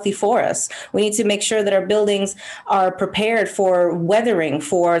 be healthy for us. We need to make sure that our buildings are prepared for weathering,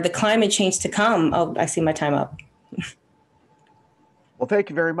 for the climate change to come. Oh, I see my time up. Well,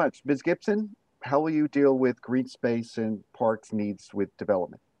 thank you very much. Ms. Gibson, how will you deal with green space and parks needs with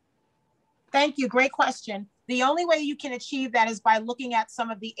development? Thank you. Great question. The only way you can achieve that is by looking at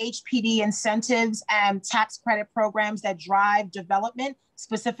some of the HPD incentives and tax credit programs that drive development,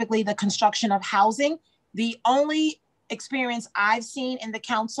 specifically the construction of housing. The only experience I've seen in the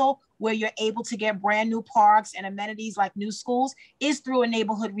council where you're able to get brand new parks and amenities like new schools is through a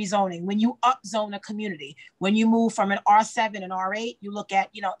neighborhood rezoning. When you upzone a community, when you move from an R7 and R8, you look at,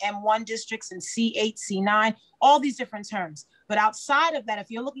 M1 districts and C8, C9, all these different terms. But outside of that,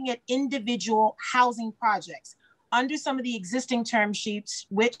 if you're looking at individual housing projects under some of the existing term sheets,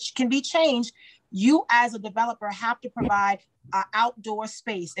 which can be changed, you as a developer have to provide outdoor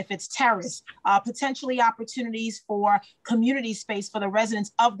space, if it's terrace, potentially opportunities for community space for the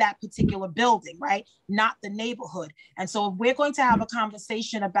residents of that particular building, right? Not the neighborhood. And so if we're going to have a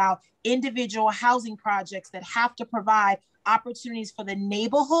conversation about individual housing projects that have to provide opportunities for the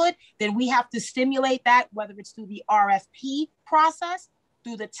neighborhood, then we have to stimulate that, whether it's through the RFP process,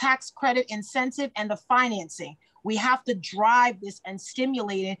 through the tax credit incentive and the financing. We have to drive this and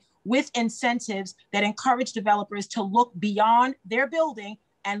stimulate it with incentives that encourage developers to look beyond their building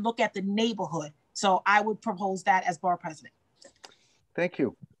and look at the neighborhood. So I would propose that as borough president. Thank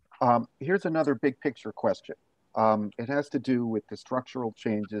you. Here's another big picture question. It has to do with the structural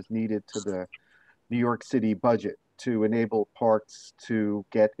changes needed to the New York City budget to enable parks to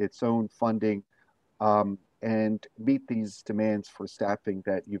get its own funding and meet these demands for staffing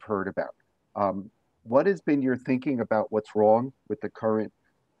that you've heard about. What has been your thinking about what's wrong with the current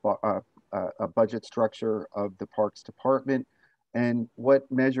budget structure of the Parks Department, and what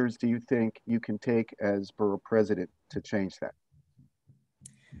measures do you think you can take as borough president to change that?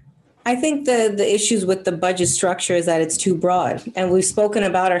 I think the issues with the budget structure is that it's too broad. And we've spoken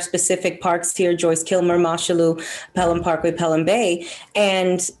about our specific parks here, Joyce Kilmer, Moshalou, Pelham Parkway, Pelham Bay,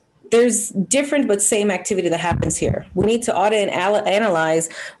 and there's different but same activity that happens here. We need to audit and analyze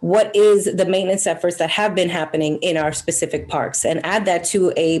what is the maintenance efforts that have been happening in our specific parks and add that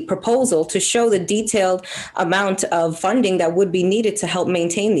to a proposal to show the detailed amount of funding that would be needed to help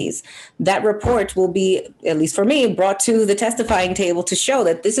maintain these. That report will be, at least for me, brought to the testifying table to show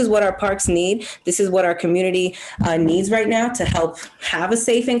that this is what our parks need. This is what our community needs right now to help have a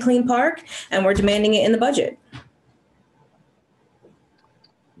safe and clean park, and we're demanding it in the budget.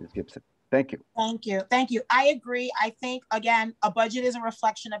 Ms. Gibson, thank you. Thank you. Thank you. I agree. I think, again, a budget is a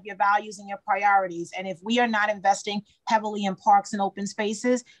reflection of your values and your priorities. And if we are not investing heavily in parks and open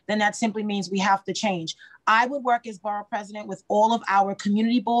spaces, then that simply means we have to change. I would work as borough president with all of our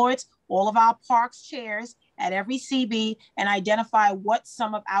community boards, all of our parks chairs at every CB, and identify what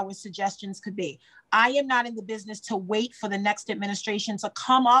some of our suggestions could be. I am not in the business to wait for the next administration to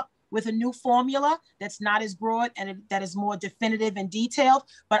come up with a new formula that's not as broad and that is more definitive and detailed,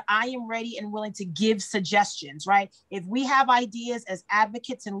 but I am ready and willing to give suggestions, right? If we have ideas as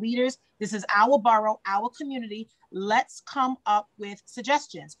advocates and leaders, this is our borough, our community, let's come up with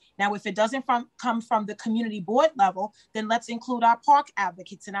suggestions. Now, if it doesn't come from the community board level, then let's include our park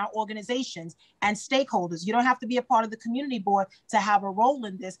advocates and our organizations and stakeholders. You don't have to be a part of the community board to have a role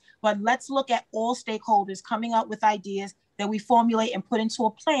in this, but let's look at all stakeholders coming up with ideas that we formulate and put into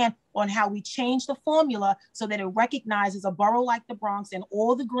a plan on how we change the formula so that it recognizes a borough like the Bronx and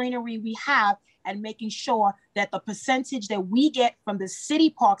all the greenery we have, and making sure that the percentage that we get from the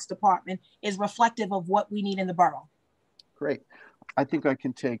city parks department is reflective of what we need in the borough. Great. I think I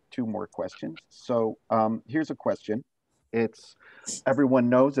can take two more questions. So here's a question. It's, everyone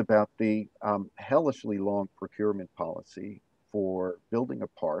knows about the hellishly long procurement policy for building a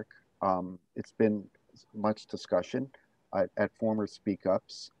park. It's been much discussion at former speak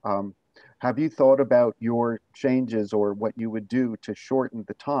ups. Have you thought about your changes or what you would do to shorten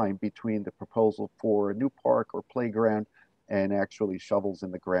the time between the proposal for a new park or playground and actually shovels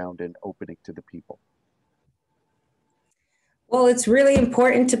in the ground and opening to the people? Well, it's really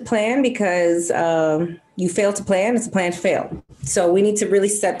important to plan because you fail to plan, it's a plan to fail. So we need to really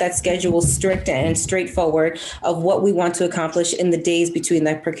set that schedule strict and straightforward of what we want to accomplish in the days between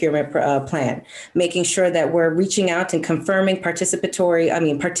that procurement plan, making sure that we're reaching out and confirming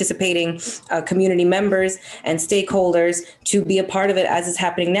participating community members and stakeholders to be a part of it as it's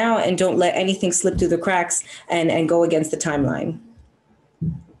happening now, and don't let anything slip through the cracks and go against the timeline.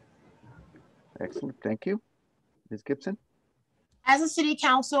 Excellent, thank you. Ms. Gibson? As a city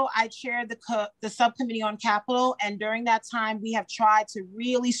council, I chair the subcommittee on capital, and during that time, we have tried to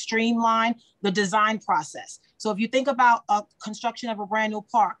really streamline the design process. So if you think about a construction of a brand new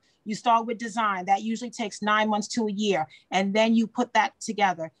park, you start with design. That usually takes 9 months to a year, and then you put that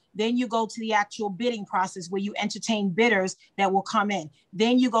together. Then you go to the actual bidding process where you entertain bidders that will come in.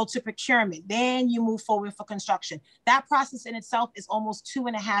 Then you go to procurement. Then you move forward for construction. That process in itself is almost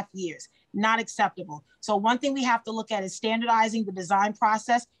 2.5 years. Not acceptable. So one thing we have to look at is standardizing the design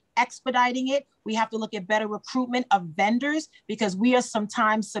process, expediting it. We have to look at better recruitment of vendors, because we are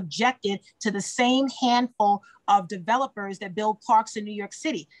sometimes subjected to the same handful of developers that build parks in New York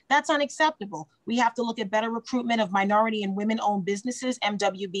City. That's unacceptable. We have to look at better recruitment of minority and women-owned businesses,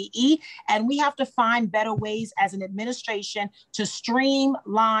 MWBE, and we have to find better ways as an administration to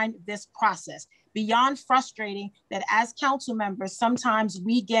streamline this process. Beyond frustrating that as council members, sometimes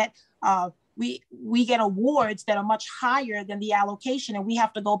we get we get awards that are much higher than the allocation, and we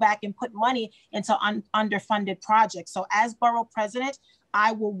have to go back and put money into underfunded projects. So as borough president,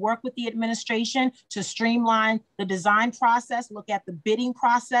 I will work with the administration to streamline the design process, look at the bidding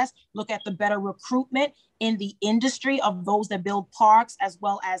process, look at the better recruitment in the industry of those that build parks as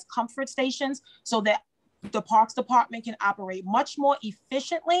well as comfort stations, so that the Parks Department can operate much more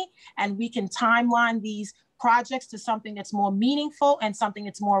efficiently, and we can timeline these projects to something that's more meaningful and something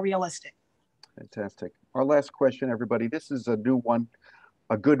that's more realistic. Fantastic. Our last question, everybody. This is a new one,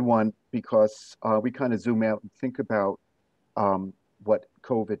 a good one, because we kind of zoom out and think about what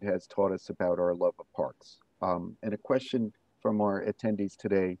COVID has taught us about our love of parks. And a question from our attendees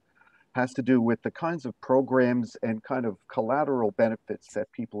today has to do with the kinds of programs and kind of collateral benefits that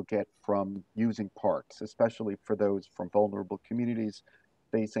people get from using parks, especially for those from vulnerable communities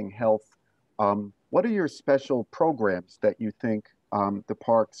facing health. What are your special programs that you think the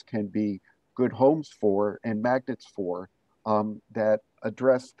parks can be good homes for and magnets for that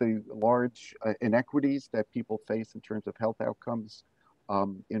address the large inequities that people face in terms of health outcomes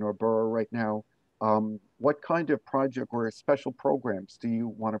in our borough right now? What kind of project or special programs do you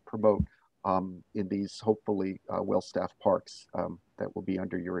want to promote in these hopefully well-staffed parks that will be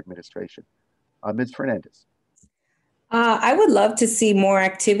under your administration? Ms. Fernandez. I would love to see more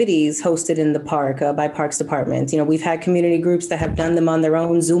activities hosted in the park by Parks Department. You know, we've had community groups that have done them on their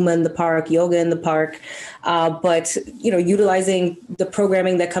own, Zumba in the park, yoga in the park, but, you know, utilizing the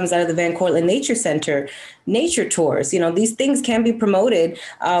programming that comes out of the Van Cortlandt Nature Center, nature tours, you know, these things can be promoted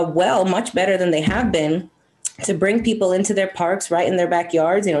much better than they have been, to bring people into their parks right in their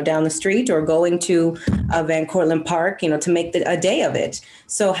backyards, you know, down the street, or going to Van Cortlandt Park, you know, to make a day of it.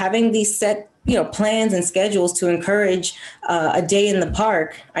 So having these set, you know, plans and schedules to encourage a day in the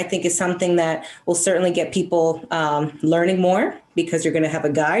park, I think is something that will certainly get people learning more, because you're going to have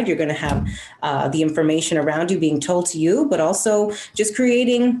a guide, you're going to have the information around you being told to you, but also just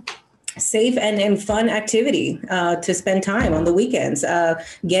creating safe and fun activity to spend time on the weekends,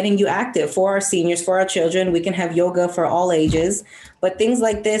 getting you active for our seniors, for our children. We can have yoga for all ages, but things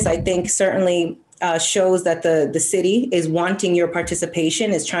like this, I think certainly shows that the city is wanting your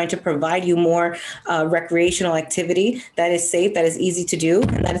participation, is trying to provide you more recreational activity that is safe, that is easy to do,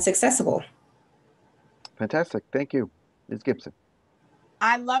 and that it's accessible. Fantastic. Thank you. Ms. Gibson.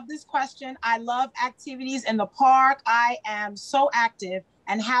 I love this question. I love activities in the park. I am so active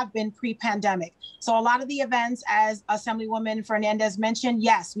and have been pre-pandemic. So a lot of the events, as Assemblywoman Fernandez mentioned,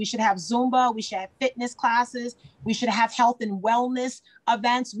 yes, we should have Zumba, we should have fitness classes, we should have health and wellness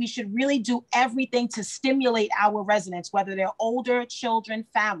events. We should really do everything to stimulate our residents, whether they're older, children,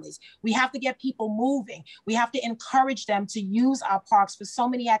 families. We have to get people moving. We have to encourage them to use our parks for so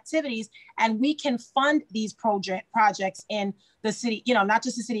many activities, and we can fund these projects in the city, you know, not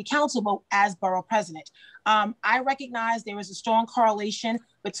just the city council, but as borough president. I recognize there is a strong correlation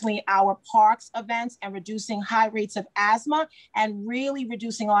between our parks events and reducing high rates of asthma and really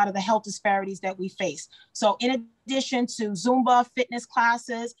reducing a lot of the health disparities that we face. So in addition to Zumba, fitness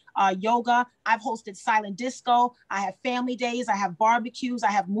classes, yoga, I've hosted silent disco, I have family days, I have barbecues, I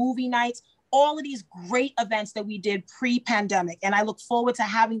have movie nights, all of these great events that we did pre-pandemic. And I look forward to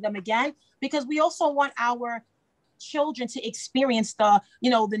having them again, because we also want our children to experience the,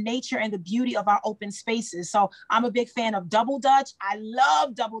 you know, the nature and the beauty of our open spaces. So I'm a big fan of Double Dutch. I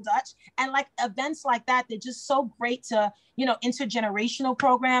love Double Dutch. And like events like that, they're just so great to, you know, intergenerational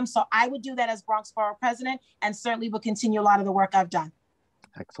programs. So I would do that as Bronx Borough President, and certainly will continue a lot of the work I've done.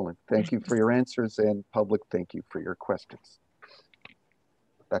 Excellent. Thank you for your answers, and public, thank you for your questions.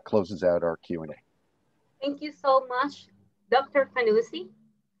 That closes out our Q&A. Thank you so much, Dr. Fanucci.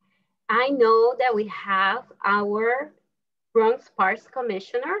 I know that we have our Bronx Parks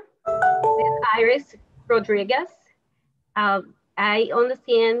Commissioner, Ms. Iris Rodriguez. I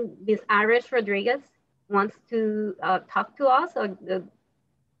understand Ms. Iris Rodriguez wants to talk to us. Or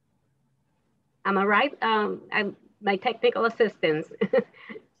am I right? I'm my technical assistance.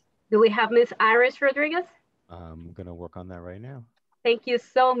 Do we have Ms. Iris Rodriguez? I'm gonna work on that right now. Thank you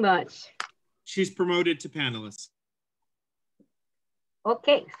so much. She's promoted to panelist.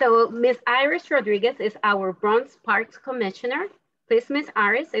 Okay, so Ms. Iris Rodriguez is our Bronx Parks Commissioner. Please, Ms.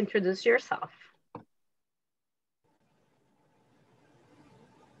 Iris, introduce yourself.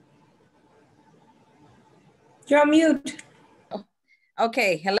 You're on mute.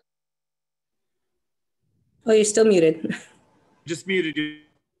 Okay, hello. Oh, you're still muted. Just muted you.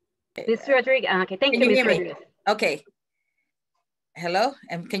 Ms. Rodriguez, okay, thank you, Ms. Rodriguez. Okay. Hello,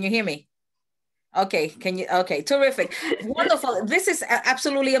 and can you hear me? Okay, okay, terrific. Wonderful. This is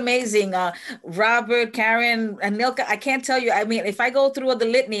absolutely amazing. Robert, Karen, and Nilka, I can't tell you, I mean, if I go through the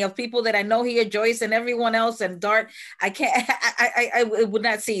litany of people that I know here, Joyce and everyone else, and Dart, I can't, I would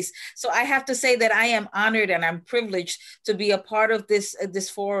not cease. So I have to say that I am honored and I'm privileged to be a part of this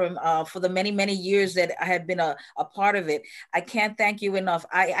forum for the many, many years that I have been a part of it. I can't thank you enough.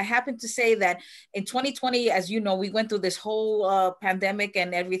 I happen to say that in 2020, as you know, we went through this whole pandemic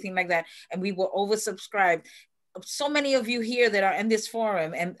and everything like that, and we were oversubscribed. So many of you here that are in this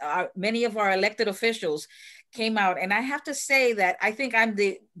forum, and many of our elected officials came out, and I have to say that I think I'm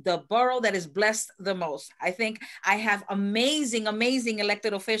the borough that is blessed the most. I think I have amazing, amazing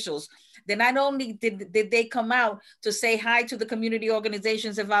elected officials that not only did they come out to say hi to the community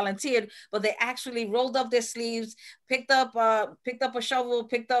organizations that volunteered, but they actually rolled up their sleeves, picked up a shovel,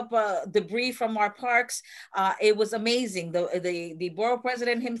 picked up debris from our parks. It was amazing. The borough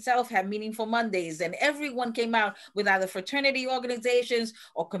president himself had Meaningful Mondays, and everyone came out with either fraternity organizations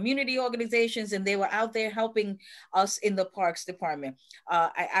or community organizations, and they were out there helping us in the parks department.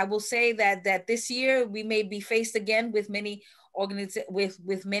 I will say that this year we may be faced again with many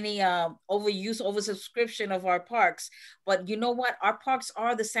oversubscription of our parks, but you know what? Our parks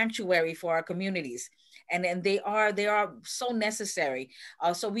are the sanctuary for our communities, and they are so necessary.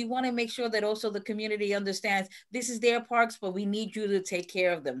 So we want to make sure that also the community understands this is their parks, but we need you to take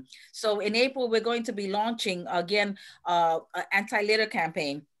care of them. So in April, we're going to be launching again an anti-litter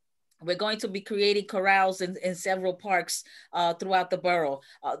campaign. We're going to be creating corrals in several parks throughout the borough.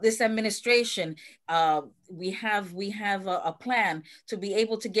 This administration, we have a plan to be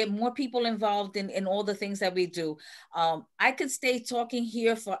able to get more people involved in all the things that we do. I could stay talking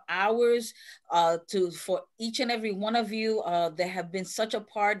here for hours for each and every one of you that have been such a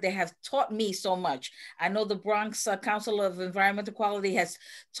part. They have taught me so much. I know the Bronx Council of Environmental Quality has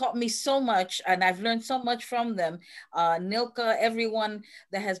taught me so much, and I've learned so much from them. Nilka, everyone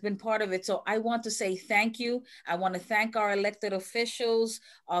that has been part of it. So I want to say thank you. I want to thank our elected officials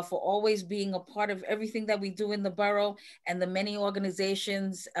for always being a part of everything that we do in the borough, and the many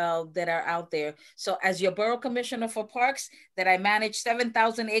organizations that are out there. So as your borough commissioner for parks, that I manage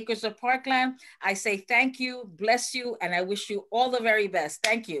 7,000 acres of parkland, I say thank you, bless you, and I wish you all the very best.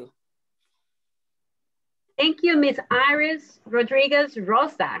 Thank you. Thank you, Miss Iris Rodriguez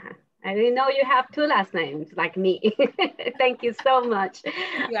Rosa. I didn't know you have two last names like me. Thank you so much.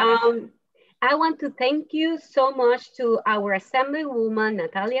 Yeah. I want to thank you so much to our Assemblywoman,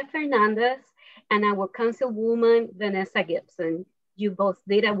 Nathalia Fernandez, and our Councilwoman, Vanessa Gibson. You both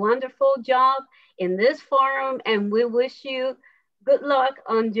did a wonderful job in this forum, and we wish you good luck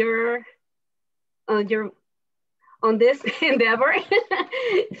on this endeavor.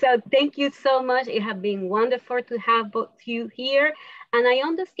 So thank you so much. It has been wonderful to have both you here. And I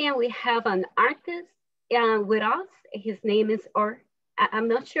understand we have an artist with us. His name is, or I'm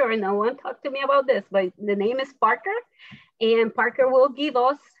not sure, no one talked to me about this, but the name is Parker. And Parker will give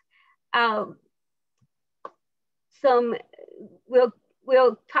us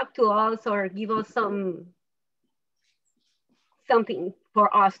will talk to us or give us something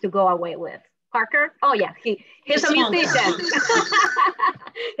for us to go away with. Parker? Oh yeah, he's a musician.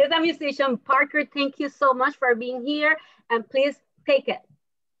 He's a musician. Parker, thank you so much for being here, and please take it.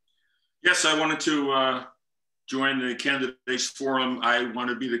 Yes, I wanted to join the candidates forum. I want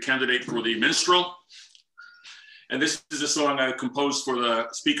to be the candidate for the minstrel. And this is a song I composed for the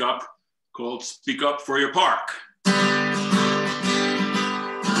Speak Up called Speak Up for Your Park.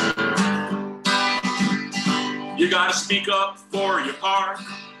 You gotta speak up for your park.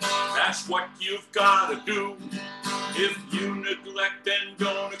 That's what you've gotta do. If you neglect, then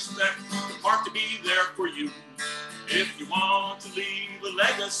don't expect the park to be there for you. If you want to leave a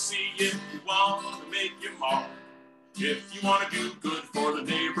legacy, if you want to make your mark, if you want to do good for the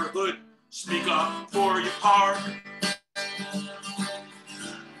neighborhood, speak up for your park.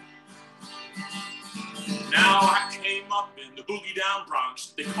 Now I came up in the boogie down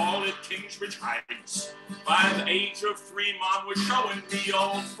Bronx, they call it Kingsbridge Heights. By the age of 3, Mom was showing me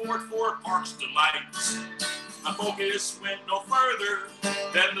old Fort Park's delights. My focus went no further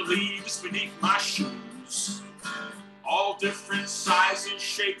than the leaves beneath my shoes. All different sizes,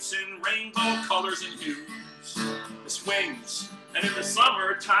 shapes, and rainbow colors and hues. The swings, and in the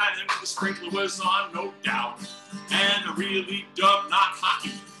summertime, the sprinkler was on, no doubt. And I really dug not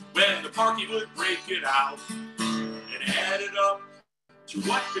hockey when the parky would break it out. It added up to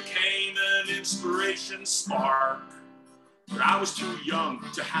what became an inspiration spark. But I was too young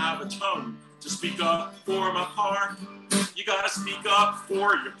to have a tongue to speak up for my park. You gotta speak up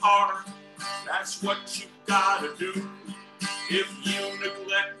for your park. That's what you gotta do. If you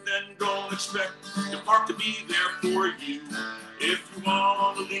neglect, then don't expect the park to be there for you. If you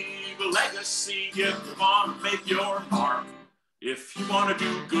want to leave a legacy, if you want to make your mark, if you want to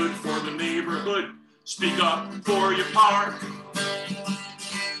do good for the neighborhood, speak up for your park.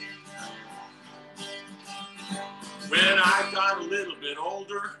 When I got a little bit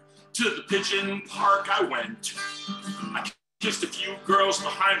older, to the pigeon park I went. I kissed a few girls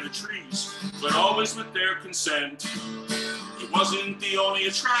behind the trees, but always with their consent. It wasn't the only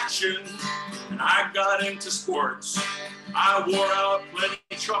attraction, and I got into sports. I wore out plenty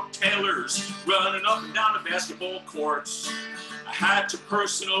Chuck Taylors, running up and down the basketball courts. I had to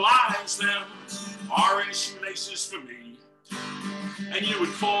personalize them, orange shoelaces for me. And you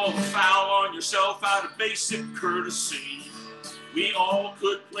would call a foul on yourself out of basic courtesy. We all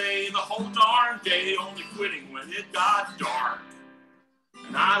could play the whole darn day, only quitting when it got dark.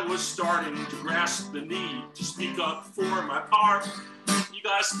 And I was starting to grasp the need to speak up for my park. You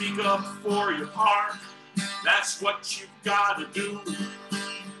gotta speak up for your park. That's what you gotta do.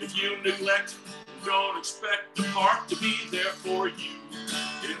 If you neglect, don't expect the park to be there for you.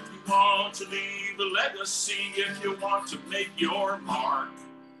 If you want to leave a legacy, if you want to make your mark,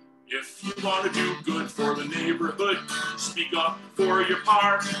 if you want to do good for the neighborhood, speak up for your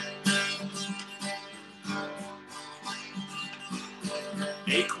park.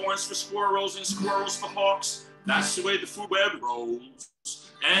 Acorns for squirrels and squirrels for hawks. That's the way the food web rolls.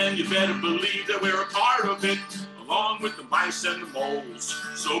 And you better believe that we're a part of it, along with the mice and the moles.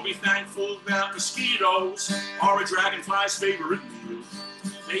 So be thankful that mosquitoes are a dragonfly's favorite meal.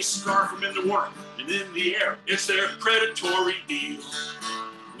 They scarf them in the water and in the air. It's their predatory deal.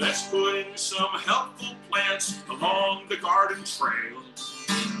 Let's put in some helpful plants along the garden trail.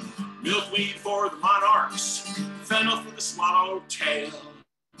 Milkweed for the monarchs, fennel for the swallowtail,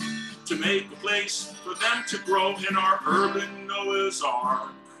 to make a place for them to grow in our urban Noah's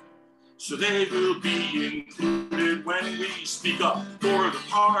Ark. So they will be included when we speak up for the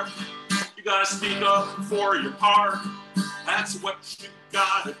park. You gotta speak up for your park. That's what you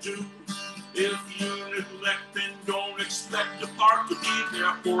gotta do. If you neglect, then don't expect the park to be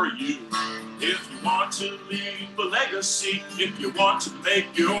there for you. If you want to leave a legacy, if you want to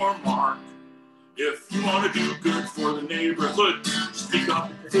make your mark, if you want to do good for the neighborhood, speak up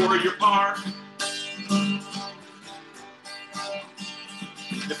for your park.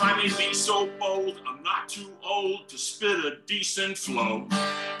 If I may be so bold, I'm not too old to spit a decent flow.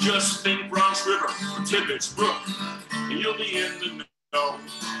 Just think Bronx River or Tibbetts Brook, and you'll be in the know.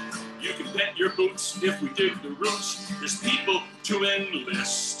 You can bet your boots if we dig the roots. There's people to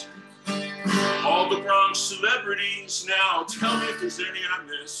enlist. All the Bronx celebrities now, tell me if there's any I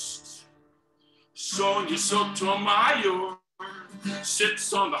missed. Sonia Sotomayor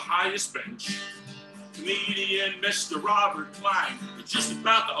sits on the highest bench. Comedian Mr. Robert Klein is just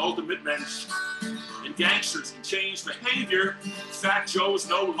about the ultimate mensch. And gangsters can change behavior. Fat Joe's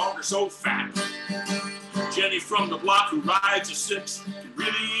no longer so fat. Jenny from the block who rides a six can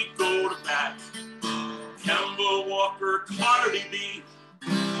really go to bat. Kemba Walker, Cardi B,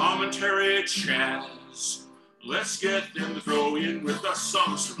 commentary Chaz. Let's get them to throw in with us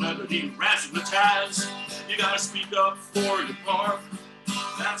some celebrity razzmatazz. You gotta speak up for your park.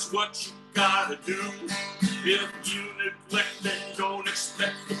 That's what you gotta do. If you neglect, then don't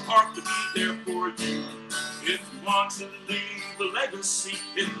expect the park to be there for you. If you want to leave a legacy,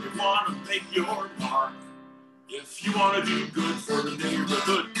 if you want to make your mark, if you want to do good for the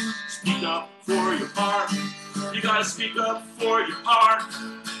neighborhood, speak up for your park. You gotta speak up for your park.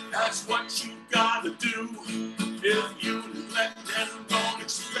 That's what you gotta do. If you neglect, then don't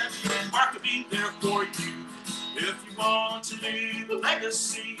expect the park to be there for you. If you want to leave a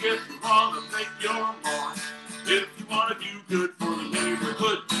legacy, if you want to make your mark, if you want to do good for the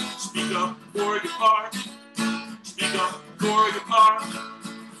neighborhood, speak up for your park. Speak up for your park.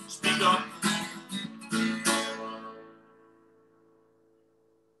 Speak up.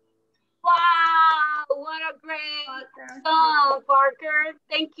 Wow, what a great song, Parker.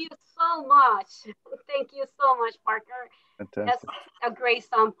 Thank you so much. Thank you so much, Parker. Fantastic. That's a great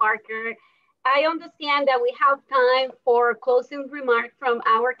song, Parker. I understand that we have time for closing remarks from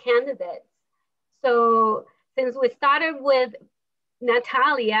our candidates. So since we started with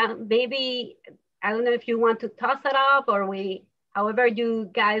Nathalia, maybe, I don't know if you want to toss it up or however you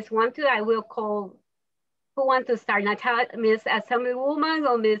guys want to, I will call, who wants to start? Nathalia, Miss Assemblywoman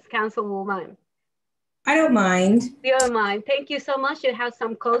or Miss Councilwoman? I don't mind. You don't mind. Thank you so much. You have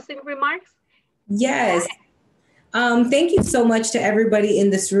some closing remarks? Yes. Thank you so much to everybody in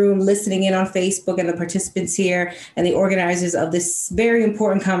this room listening in on Facebook and the participants here and the organizers of this very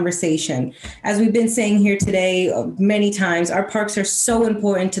important conversation. As we've been saying here today many times, our parks are so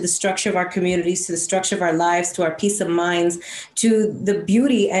important to the structure of our communities, to the structure of our lives, to our peace of minds, to the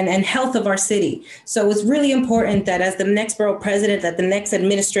beauty and health of our city. So it's really important that as the next borough president, that the next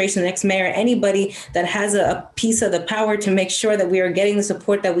administration, the next mayor, anybody that has a piece of the power to make sure that we are getting the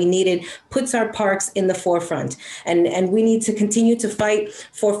support that we needed, puts our parks in the forefront. And we need to continue to fight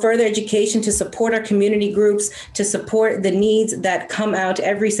for further education, to support our community groups, to support the needs that come out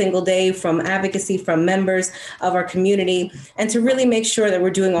every single day from advocacy from members of our community, and to really make sure that we're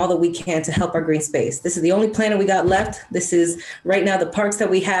doing all that we can to help our green space. This is the only planet we got left. This is right now the parks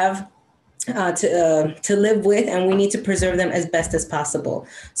that we have to live with, and we need to preserve them as best as possible.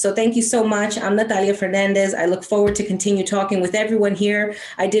 So thank you so much. I'm Nathalia Fernandez. I look forward to continue talking with everyone here.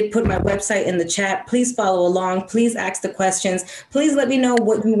 I did put my website in the chat. Please follow along. Please ask the questions. Please let me know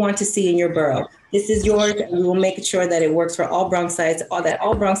what you want to see in your borough. This is yours, and we will make sure that it works for all Bronxites, that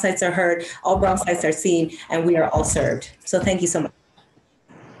all Bronxites are heard, all Bronxites are seen, and we are all served. So thank you so much.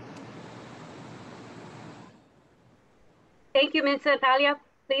 Thank you, Ms. Nathalia.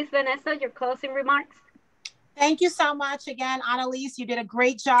 Please, Vanessa, your closing remarks. Thank you so much again, Annalise. You did a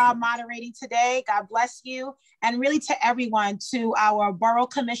great job moderating today. God bless you. And really to everyone, to our borough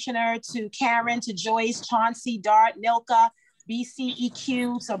commissioner, to Karen, to Joyce, Chauncey, Dart, Nilka,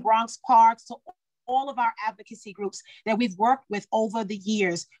 BCEQ, to Bronx Parks, to all of our advocacy groups that we've worked with over the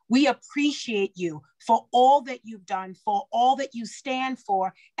years. We appreciate you for all that you've done, for all that you stand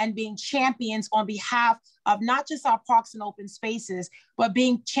for, and being champions on behalf of not just our parks and open spaces, but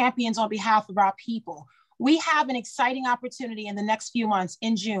being champions on behalf of our people. We have an exciting opportunity in the next few months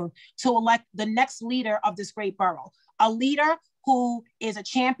in June to elect the next leader of this great borough, a leader who is a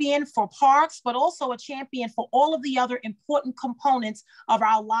champion for parks, but also a champion for all of the other important components of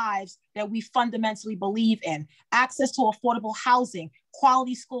our lives that we fundamentally believe in. Access to affordable housing,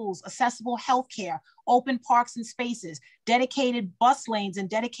 quality schools, accessible healthcare, open parks and spaces, dedicated bus lanes and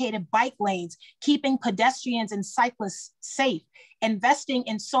dedicated bike lanes, keeping pedestrians and cyclists safe, investing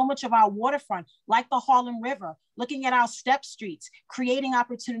in so much of our waterfront, like the Harlem River, looking at our step streets, creating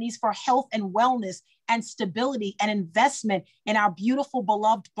opportunities for health and wellness and stability and investment in our beautiful,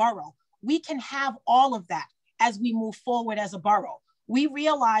 beloved borough. We can have all of that as we move forward as a borough. We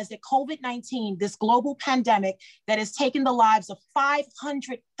realize that COVID-19, this global pandemic that has taken the lives of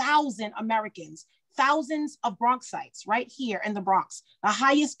 500,000 Americans, thousands of Bronxites right here in the Bronx, the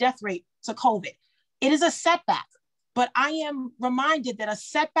highest death rate to COVID. It is a setback, but I am reminded that a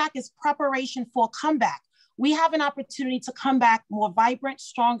setback is preparation for comeback. We have an opportunity to come back more vibrant,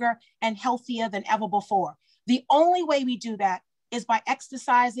 stronger, and healthier than ever before. The only way we do that is by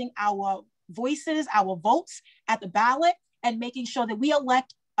exercising our voices, our votes at the ballot, and making sure that we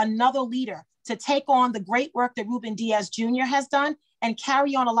elect another leader to take on the great work that Ruben Diaz Jr. has done and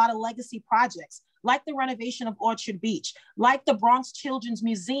carry on a lot of legacy projects, like the renovation of Orchard Beach, like the Bronx Children's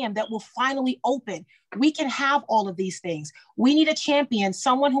Museum that will finally open. We can have all of these things. We need a champion,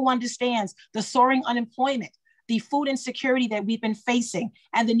 someone who understands the soaring unemployment, the food insecurity that we've been facing,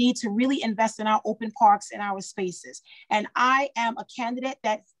 and the need to really invest in our open parks and our spaces. And I am a candidate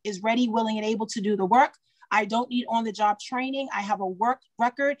that is ready, willing, and able to do the work. I don't need on-the-job training. I have a work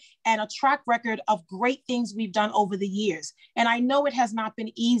record and a track record of great things we've done over the years. And I know it has not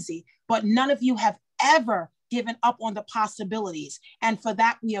been easy, but none of you have ever given up on the possibilities. And for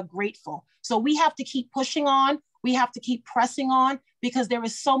that, we are grateful. So we have to keep pushing on. We have to keep pressing on because there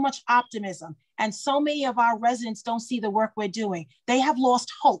is so much optimism. And so many of our residents don't see the work we're doing. They have lost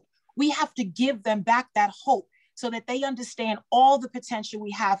hope. We have to give them back that hope so that they understand all the potential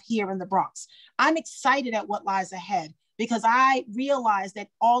we have here in the Bronx. I'm excited at what lies ahead because I realize that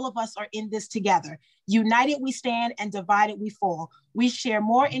all of us are in this together. United we stand and divided we fall. We share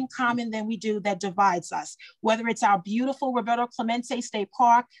more in common than we do that divides us, whether it's our beautiful Roberto Clemente State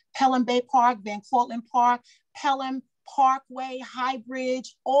Park, Pelham Bay Park, Van Cortlandt Park, Pelham Parkway, High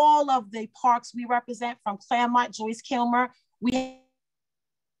Bridge, all of the parks we represent from Claremont, Joyce Kilmer.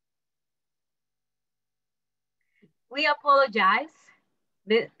 We apologize,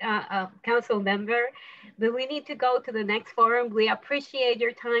 the council member, but we need to go to the next forum. We appreciate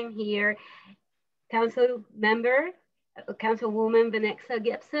your time here, council member, Councilwoman Vanessa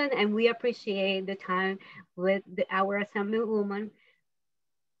Gibson, and we appreciate the time with our Assemblywoman,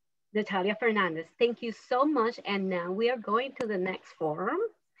 Nathalia Fernandez. Thank you so much. And now we are going to the next forum.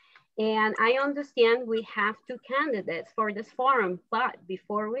 And I understand we have 2 candidates for this forum, but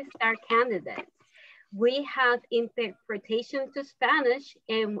before we start candidates, we have interpretation to Spanish,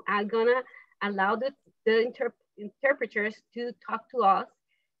 and I'm gonna allow the interpreters to talk to us.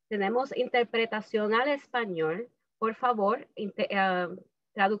 Tenemos interpretación al español. Por favor,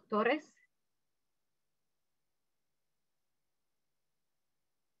 traductores.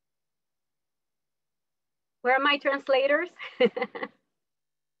 Where are my translators?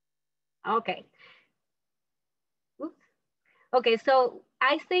 Okay. Oops. Okay, so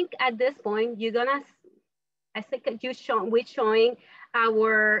I think at this point, we're showing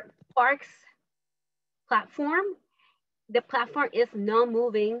our parks platform. The platform is not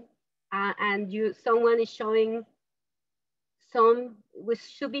moving, and someone is showing we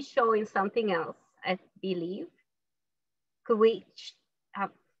should be showing something else, I believe. Could we,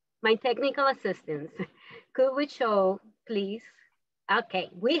 my technical assistants, could we show, please? Okay,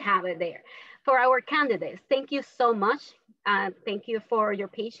 we have it there. For our candidates, thank you so much. Thank you for your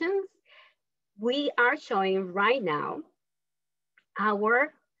patience. We are showing right now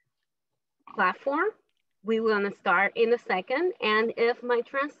our platform. We want to start in a second. And if my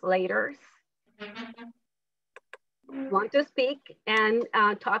translators want to speak and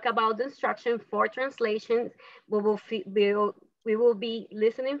talk about the instruction for translations, we will be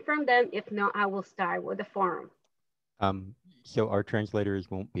listening from them. If not, I will start with the forum. So our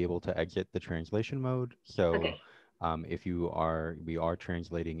translators won't be able to exit the translation mode. So okay. We are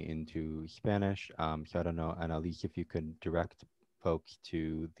translating into Spanish. So I don't know, Annalise, if you could direct folks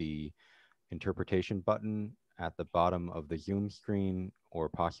to the interpretation button at the bottom of the Zoom screen, or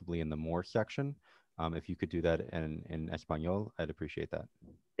possibly in the More section. If you could do that in Espanol, I'd appreciate that.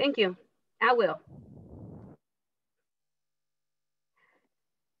 Thank you. I will.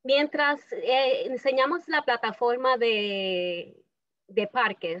 Mientras enseñamos la plataforma de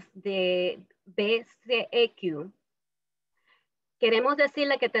parques de BCEQ, queremos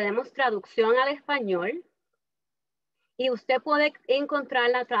decirle que tenemos traducción al español y usted puede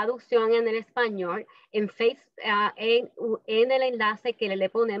encontrar la traducción en el español en el enlace que le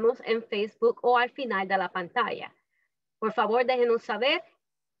ponemos en Facebook o al final de la pantalla. Por favor, déjenos saber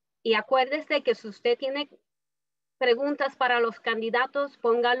y acuérdese que si usted tiene preguntas para los candidatos,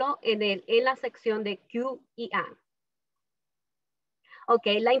 póngalo en la sección de Q&A. Ok,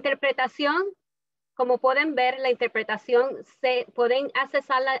 la interpretación, como pueden ver, la interpretación, pueden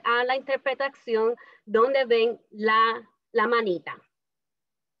accesar a la interpretación donde ven la manita.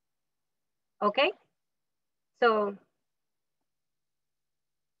 Ok, so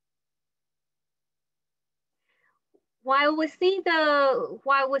while we see the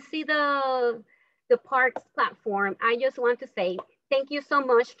the Parks platform, I just want to say thank you so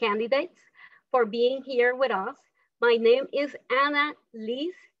much, candidates, for being here with us. My name is Ana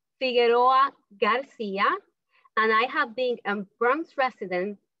Liz Figueroa Garcia, and I have been a Bronx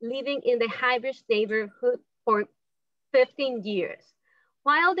resident living in the Highbridge neighborhood for 15 years.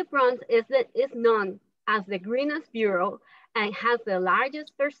 While the Bronx is known as the greenest borough and has the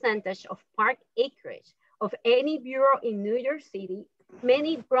largest percentage of park acreage of any borough in New York City,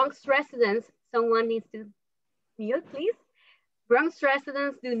 many Bronx residents, someone needs to mute, please. Bronx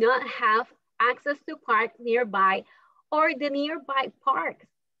residents do not have access to parks nearby, or the nearby park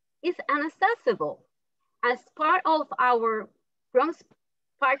is inaccessible. As part of our Bronx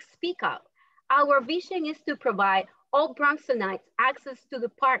Park Speak Up, our vision is to provide all Bronxonites access to the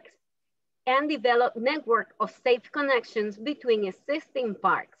parks and develop network of safe connections between existing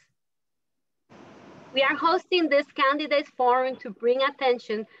parks. We are hosting this candidates forum to bring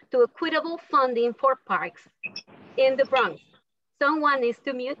attention to equitable funding for parks in the Bronx. Someone needs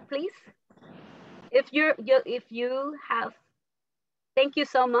to mute, please. If you have, thank you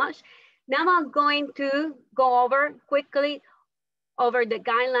so much. Now I'm going to go over quickly over the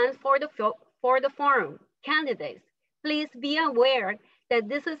guidelines for the forum. Candidates, please be aware that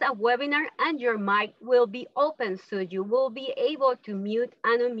this is a webinar and your mic will be open, so you will be able to mute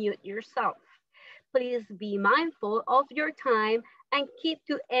and unmute yourself. Please be mindful of your time and keep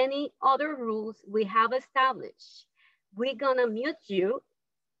to any other rules we have established. We're gonna mute you,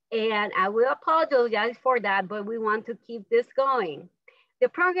 and I will apologize for that, but we want to keep this going. The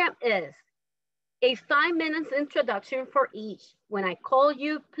program is a 5 minutes introduction for each. When I call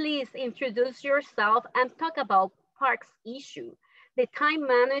you, please introduce yourself and talk about parks issue. The time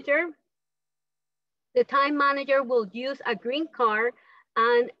manager will use a green card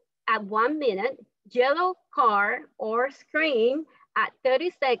and at 1 minute, yellow card or screen at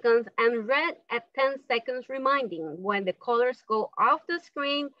 30 seconds, and red at 10 seconds, reminding when the colors go off the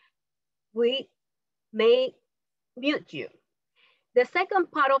screen, we may mute you. The second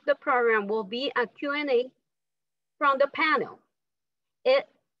part of the program will be a Q&A from the panel.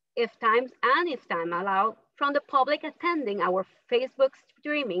 If time allowed, from the public attending our Facebook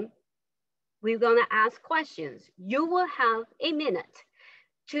streaming, we're gonna ask questions. You will have a minute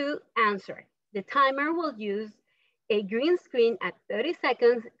to answer. The timer will use a green screen at 30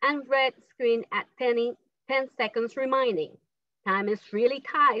 seconds and red screen at 10 seconds, reminding. Time is really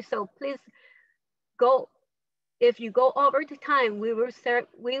tight, so please go. If you go over the time, we reserve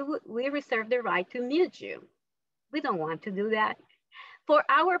the right to mute you. We don't want to do that. For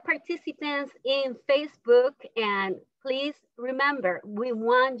our participants in Facebook, and please remember, we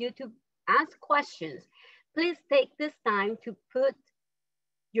want you to ask questions. Please take this time to put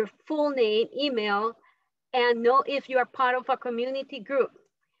your full name, email, and know if you are part of a community group.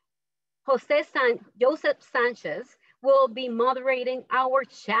 Joseph Sanchez will be moderating our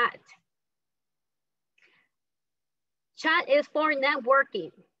chat. Chat is for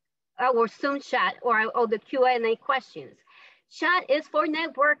networking, our Zoom chat or the Q&A questions. Chat is for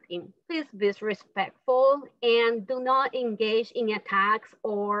networking. Please be respectful and do not engage in attacks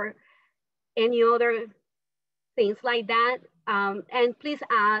or any other things like that. And please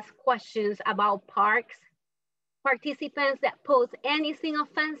ask questions about parks. Participants that post anything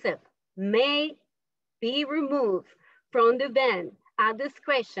offensive may be removed from the event at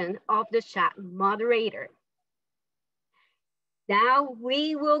discretion of the chat moderator. Now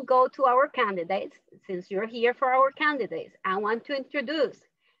we will go to our candidates. Since you're here for our candidates, I want to introduce,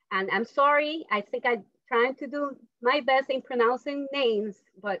 and I'm sorry, I think I'm trying to do my best in pronouncing names,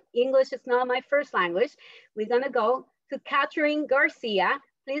 but English is not my first language. We're gonna go to Catherine Garcia.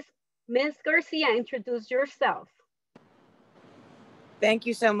 Please, Ms. Garcia, introduce yourself. Thank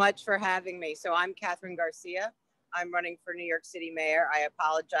you so much for having me. So I'm Catherine Garcia. I'm running for New York City Mayor. I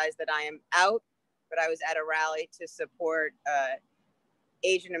apologize that I am out, but I was at a rally to support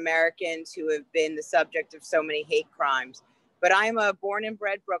Asian Americans who have been the subject of so many hate crimes. But I'm a born and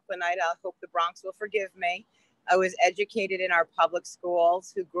bred Brooklynite. I hope the Bronx will forgive me. I was educated in our public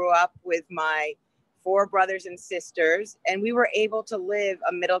schools, who grew up with my 4 brothers and sisters, and we were able to live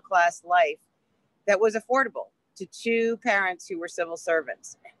a middle-class life that was affordable to 2 parents who were civil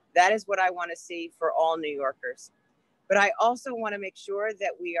servants. That is what I want to see for all New Yorkers. But I also want to make sure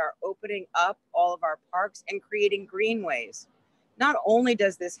that we are opening up all of our parks and creating greenways. Not only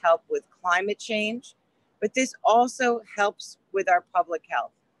does this help with climate change, but this also helps with our public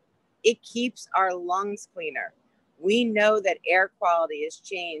health. It keeps our lungs cleaner. We know that air quality is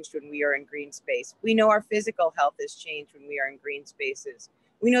changed when we are in green space. We know our physical health is changed when we are in green spaces.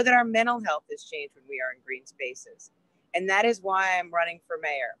 We know that our mental health is changed when we are in green spaces. And that is why I'm running for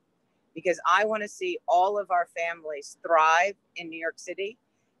mayor. because I want to see all of our families thrive in New York City.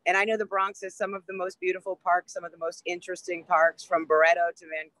 And I know the Bronx has some of the most beautiful parks, some of the most interesting parks, from Barretto to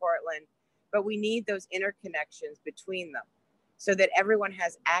Van Cortlandt, but we need those interconnections between them so that everyone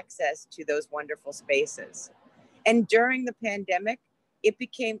has access to those wonderful spaces. And during the pandemic, it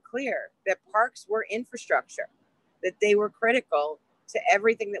became clear that parks were infrastructure, that they were critical to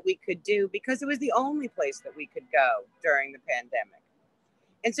everything that we could do because it was the only place that we could go during the pandemic.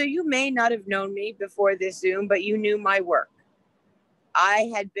 And so you may not have known me before this Zoom, but you knew my work.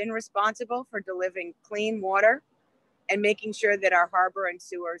 I had been responsible for delivering clean water and making sure that our harbor and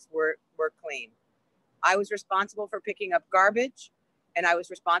sewers were clean. I was responsible for picking up garbage, and I was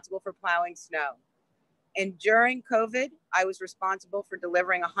responsible for plowing snow. And during COVID, I was responsible for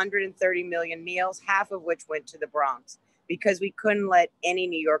delivering 130 million meals, half of which went to the Bronx, because we couldn't let any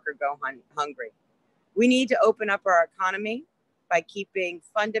New Yorker go hungry. We need to open up our economy by keeping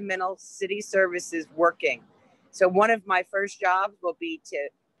fundamental city services working. So one of my first jobs will be to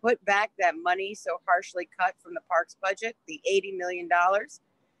put back that money so harshly cut from the parks budget, the $80 million,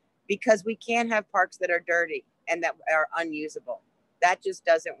 because we can't have parks that are dirty and that are unusable. That just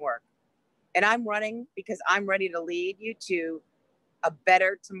doesn't work. And I'm running because I'm ready to lead you to a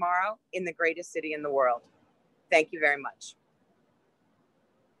better tomorrow in the greatest city in the world. Thank you very much.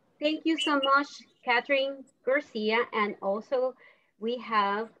 Thank you so much, Catherine Garcia. And also we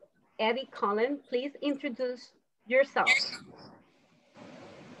have Eddie Cullen. Please introduce yourself.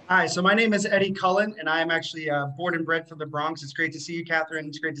 Hi, so my name is Eddie Cullen, and I'm actually born and bred from the Bronx. It's great to see you, Catherine.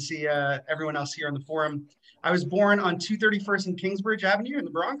 It's great to see everyone else here on the forum. I was born on 231st and Kingsbridge Avenue in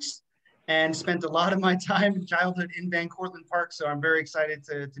the Bronx and spent a lot of my time in childhood in Van Cortlandt Park. So I'm very excited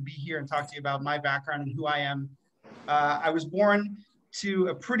to be here and talk to you about my background and who I am. I was born to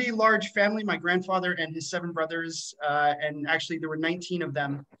a pretty large family, my grandfather and his 7 brothers, and actually there were 19 of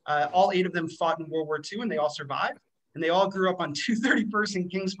them. All 8 of them fought in World War II and they all survived. And they all grew up on 231st and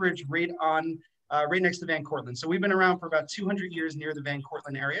Kingsbridge, right next to Van Cortlandt. So we've been around for about 200 years near the Van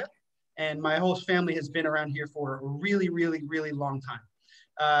Cortlandt area. And my whole family has been around here for a really, really, really long time.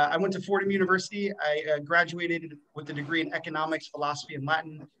 I went to Fordham University. I graduated with a degree in economics, philosophy, and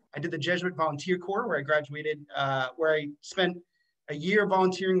Latin. I did the Jesuit Volunteer Corps, where I graduated, where I spent a year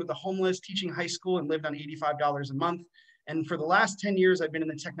volunteering with the homeless, teaching high school, and lived on $85 a month. And for the last 10 years, I've been in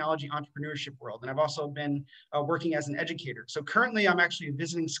the technology entrepreneurship world. And I've also been working as an educator. So currently, I'm actually a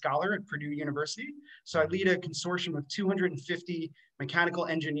visiting scholar at Purdue University. So I lead a consortium of 250 mechanical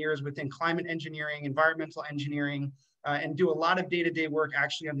engineers within climate engineering, environmental engineering, and do a lot of day-to-day work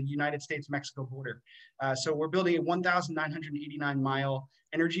actually on the United States-Mexico border. So we're building a 1,989-mile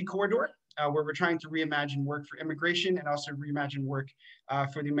energy corridor where we're trying to reimagine work for immigration and also reimagine work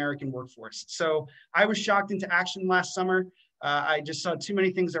for the American workforce. So I was shocked into action last summer. I just saw too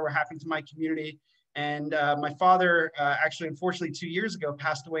many things that were happening to my community. And my father, actually, unfortunately, 2 years ago,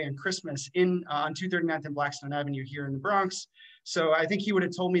 passed away on Christmas on 239th and Blackstone Avenue here in the Bronx. So I think he would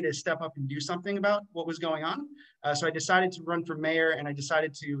have told me to step up and do something about what was going on. So I decided to run for mayor, and I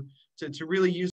decided to really use